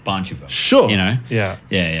bunch of them. Sure. You know? Yeah.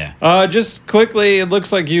 Yeah. Just quickly, it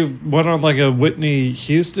looks like you went on like a Whitney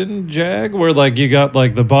Houston jag, where like you got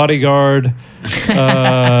like the Bodyguard,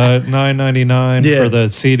 $9.99 Yeah. for the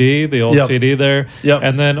CD, the old Yep. CD there. Yep.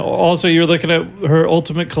 And then also you're looking at her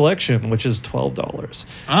Ultimate Collection, which is $12.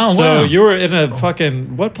 Oh, so wow. you were in a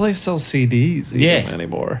fucking what place sells CDs even Yeah.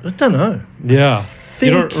 anymore? I don't know. Yeah. You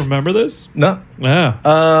don't Think- remember this? No. Yeah.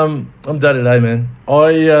 I'm day to day, man.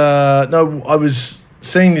 I was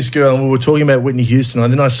seeing this girl and we were talking about Whitney Houston,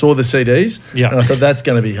 and then I saw the CDs. Yeah. And I thought that's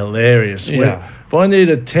going to be hilarious. Yeah. If I need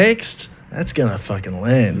a text, that's going to fucking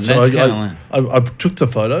land. That's gonna I took the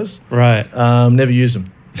photos. Right. Never used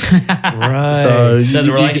them. Right. So, So the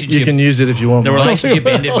you relationship- can use it if you want. The mate. relationship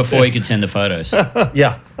ended before you could send the photos. Oh,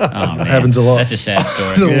 Yeah. man. Happens a lot. That's a sad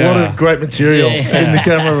There's story. a lot Yeah. of great material Yeah. in the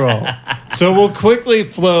camera roll. So we'll quickly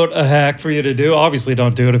float a hack for you to do. Obviously,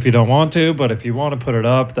 don't do it if you don't want to, but if you want to put it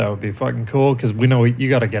up, that would be fucking cool because we know you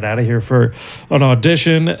got to get out of here for an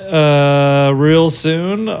audition real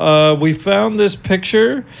soon. We found this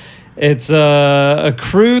picture. It's a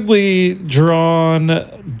crudely drawn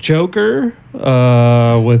Joker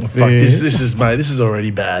with Fuck, the. this is, mate, this is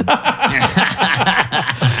already bad.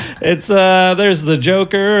 It's there's the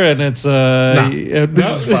Joker and it's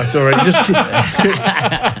This is fucked already.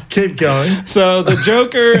 Just keep going. So the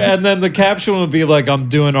Joker, and then the caption would be like, "I'm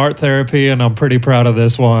doing art therapy, and I'm pretty proud of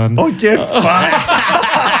this one." Oh, get fucked.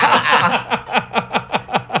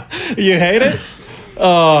 You hate it?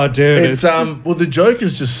 Oh, dude, It's well, the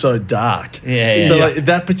Joker's just so dark. Yeah. So like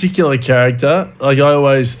that particular character, like I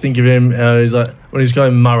always think of him. He's like when he's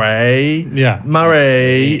going Murray, Yeah.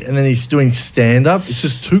 Murray, and then he's doing stand up. It's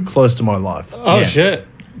just too close to my life. Oh Yeah. shit!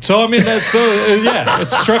 So I mean, that's so yeah, it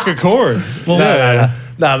struck a chord. No,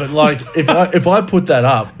 but like if I put that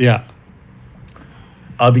up, Yeah,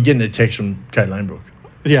 I'd be getting a text from Kate Lanebrook.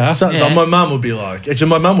 yeah. So Yeah. my mum would be like, actually,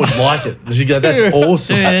 my mum would like it. She'd go, "That's Dude.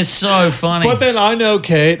 awesome." Dude, it's so funny. But then I know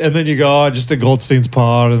Kate, and then you go, "Oh, just a Goldstein's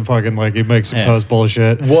pod," and fucking like he makes some Yeah. post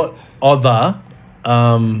bullshit. What other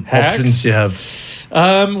Hacks? options do you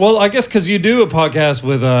have? Well, I guess because you do a podcast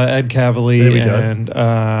with Ed There we Cavalier go. and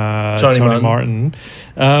Tony Tony Martin.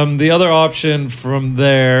 Martin. The other option from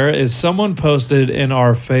there is someone posted in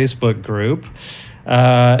our Facebook group.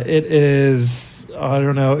 It is, I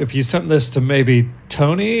don't know if you sent this to maybe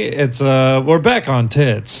Tony. It's we're back on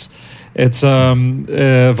tits. It's a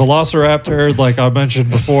Velociraptor, like I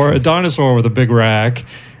mentioned before, a dinosaur with a big rack,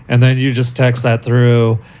 and then you just text that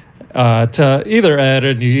through to either Ed,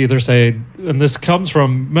 and you either say, and this comes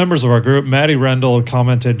from members of our group. Maddie Rendell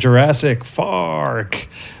commented Jurassic Fark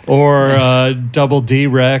or Double D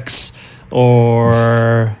Rex.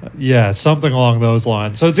 Or yeah, something along those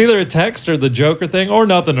lines. So it's either a text or the Joker thing, or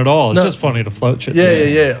nothing at all. It's No. just funny to float shit. Yeah, to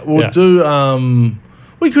you. yeah. We'll Yeah. do.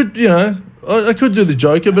 We could, I could do the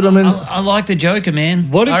Joker, but I mean, I like the Joker, man.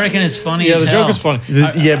 What if- I reckon it's funny Yeah, as the hell. Joker's funny.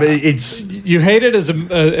 yeah, but it's. You hate it as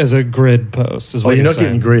a grid post, is what Well, you're not saying.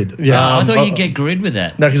 getting grid. Yeah, I thought you'd get grid with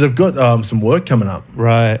that. No, because I've got some work coming up.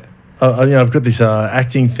 right. I've got this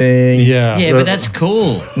acting thing. Yeah. Yeah, but that's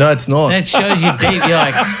cool. No, it's not. That shows you deep. You're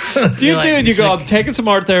like, You like, do, and you go, I'm taking some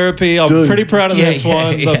art therapy. I'm Dude. pretty proud of Yeah, this yeah,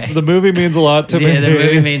 one. yeah. The movie means a lot to me. yeah, the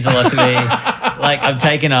movie means a lot to me. Like, I'm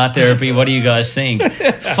taking art therapy. What do you guys think?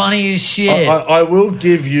 Funny as shit. I will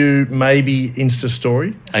give you maybe Insta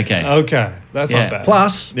story. Okay. Okay, that's Yeah. not bad.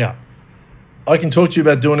 Plus, Yeah. I can talk to you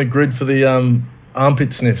about doing a grid for the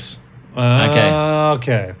armpit sniffs.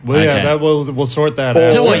 Okay. Well, yeah, Okay. that we'll sort that Or-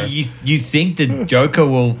 out. So what, you think the Joker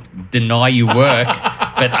will deny you work,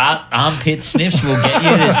 but armpit sniffs will get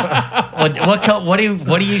you this?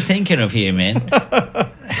 What are you thinking of here, man?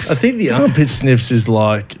 I think the armpit sniffs is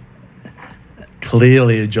like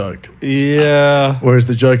clearly a joke, Yeah. whereas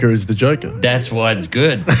the Joker is the Joker. That's why it's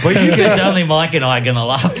good. Because only Mike and I are gonna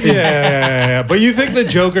laugh. Yeah. But you think the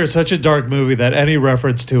Joker is such a dark movie that any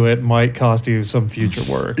reference to it might cost you some future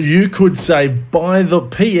work. You could say, by the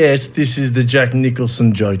PS, this is the Jack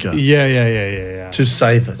Nicholson Joker Yeah. to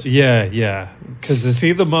save it. Yeah. Because is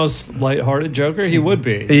he the most lighthearted Joker? He would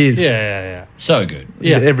be. He is. Yeah. So good. He's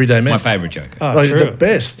Yeah. an everyday man. My favorite Joker. Oh, Like, true. the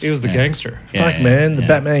best. He was the Yeah. gangster. Yeah, Fuck, yeah, man. The yeah.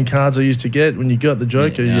 Batman cards I used to get when you got the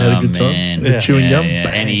Joker, you had a Oh, good time. man. The chewing gum. Yeah.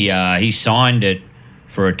 Bang. And he signed it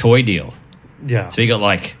for a toy deal. Yeah. So he got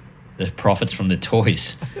like the profits from the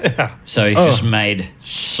toys. So he's Oh. just made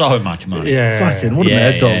so much money. Yeah. Fucking, what a Yeah,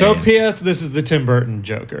 mad dog. yeah. So, P.S. This is the Tim Burton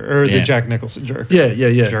Joker, or the Yeah. Jack Nicholson Joker. Yeah.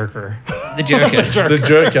 Jerker. The Joker. The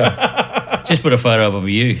Joker. Just put a photo up of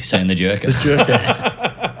you saying the Joker. The Joker.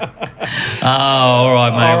 all right,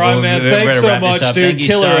 mate. All right, Well, man. we Thanks better so wrap this much, up. dude. Thank you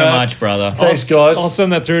Killer so app. much, brother. Thanks, guys. I'll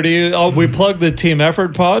send that through to you. We plug the Team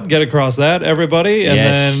Effort pod. Get across that, everybody. And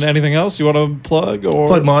Yes. then anything else you want to plug? Or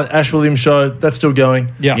Plug my Ash Williams show. That's still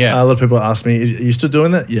going. Yeah. Yeah. A lot of people ask me, are you still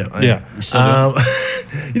doing that? Yeah. I am. Yeah.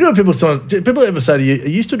 You know what people ever say to you, are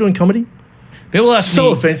you still doing comedy? People ask So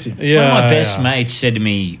me. offensive. One Yeah. of my best yeah. mates said to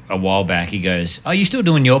me a while back, he goes, "Are you still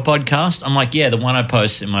doing your podcast?" I'm like, "Yeah, the one I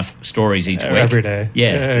post in my stories each week. Every day.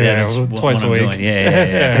 Yeah, Yeah, that's twice what a I'm week. doing.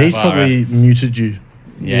 Yeah. He's Far probably muted you. out.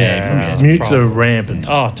 Yeah, he probably has. Mutes are probably. rampant.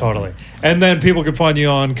 Oh, totally. And then people can find you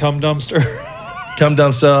on Cum Dumpster. Come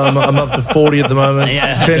dumpster. I'm up to 40 at the moment.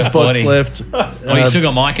 Yeah, 10 up to spots 40. left. Oh, you still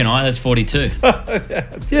got Mike and I. That's 42.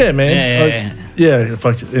 Yeah, man. Yeah,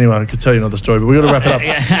 fuck it. Anyway, I could tell you another story, but we got to wrap it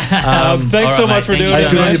up. Thanks all so right, much for mate. doing Thank Hey, you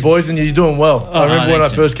that, good on man. you, boys, and you're doing well. I remember when I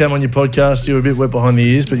thanks, first came on your podcast, you were a bit wet behind the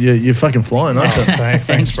ears, but you're fucking flying, aren't you?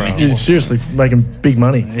 Thanks, bro. You're seriously making big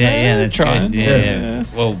money. Yeah, that's Trying. good. Yeah, Yeah. yeah.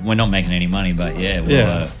 Well, we're not making any money, but yeah, we'll,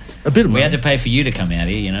 Yeah. A bit of we money. had to pay for you to come out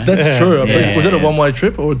here, you know. That's true. Yeah. Was it a one-way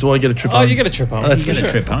trip, or do I get a trip Oh, home? you get a trip home. That's you get for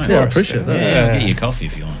a sure. trip home. Yeah, I course. appreciate that. Yeah, I'll get you coffee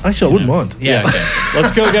if you want. Actually, I wouldn't mind. Yeah, okay.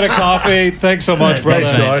 Let's go get a coffee. Thanks so much, brother.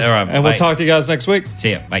 Thanks, guys. All right, And we'll bye. talk to you guys next week.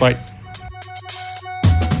 See ya. Bye. Bye.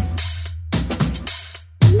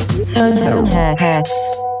 Phone hacks.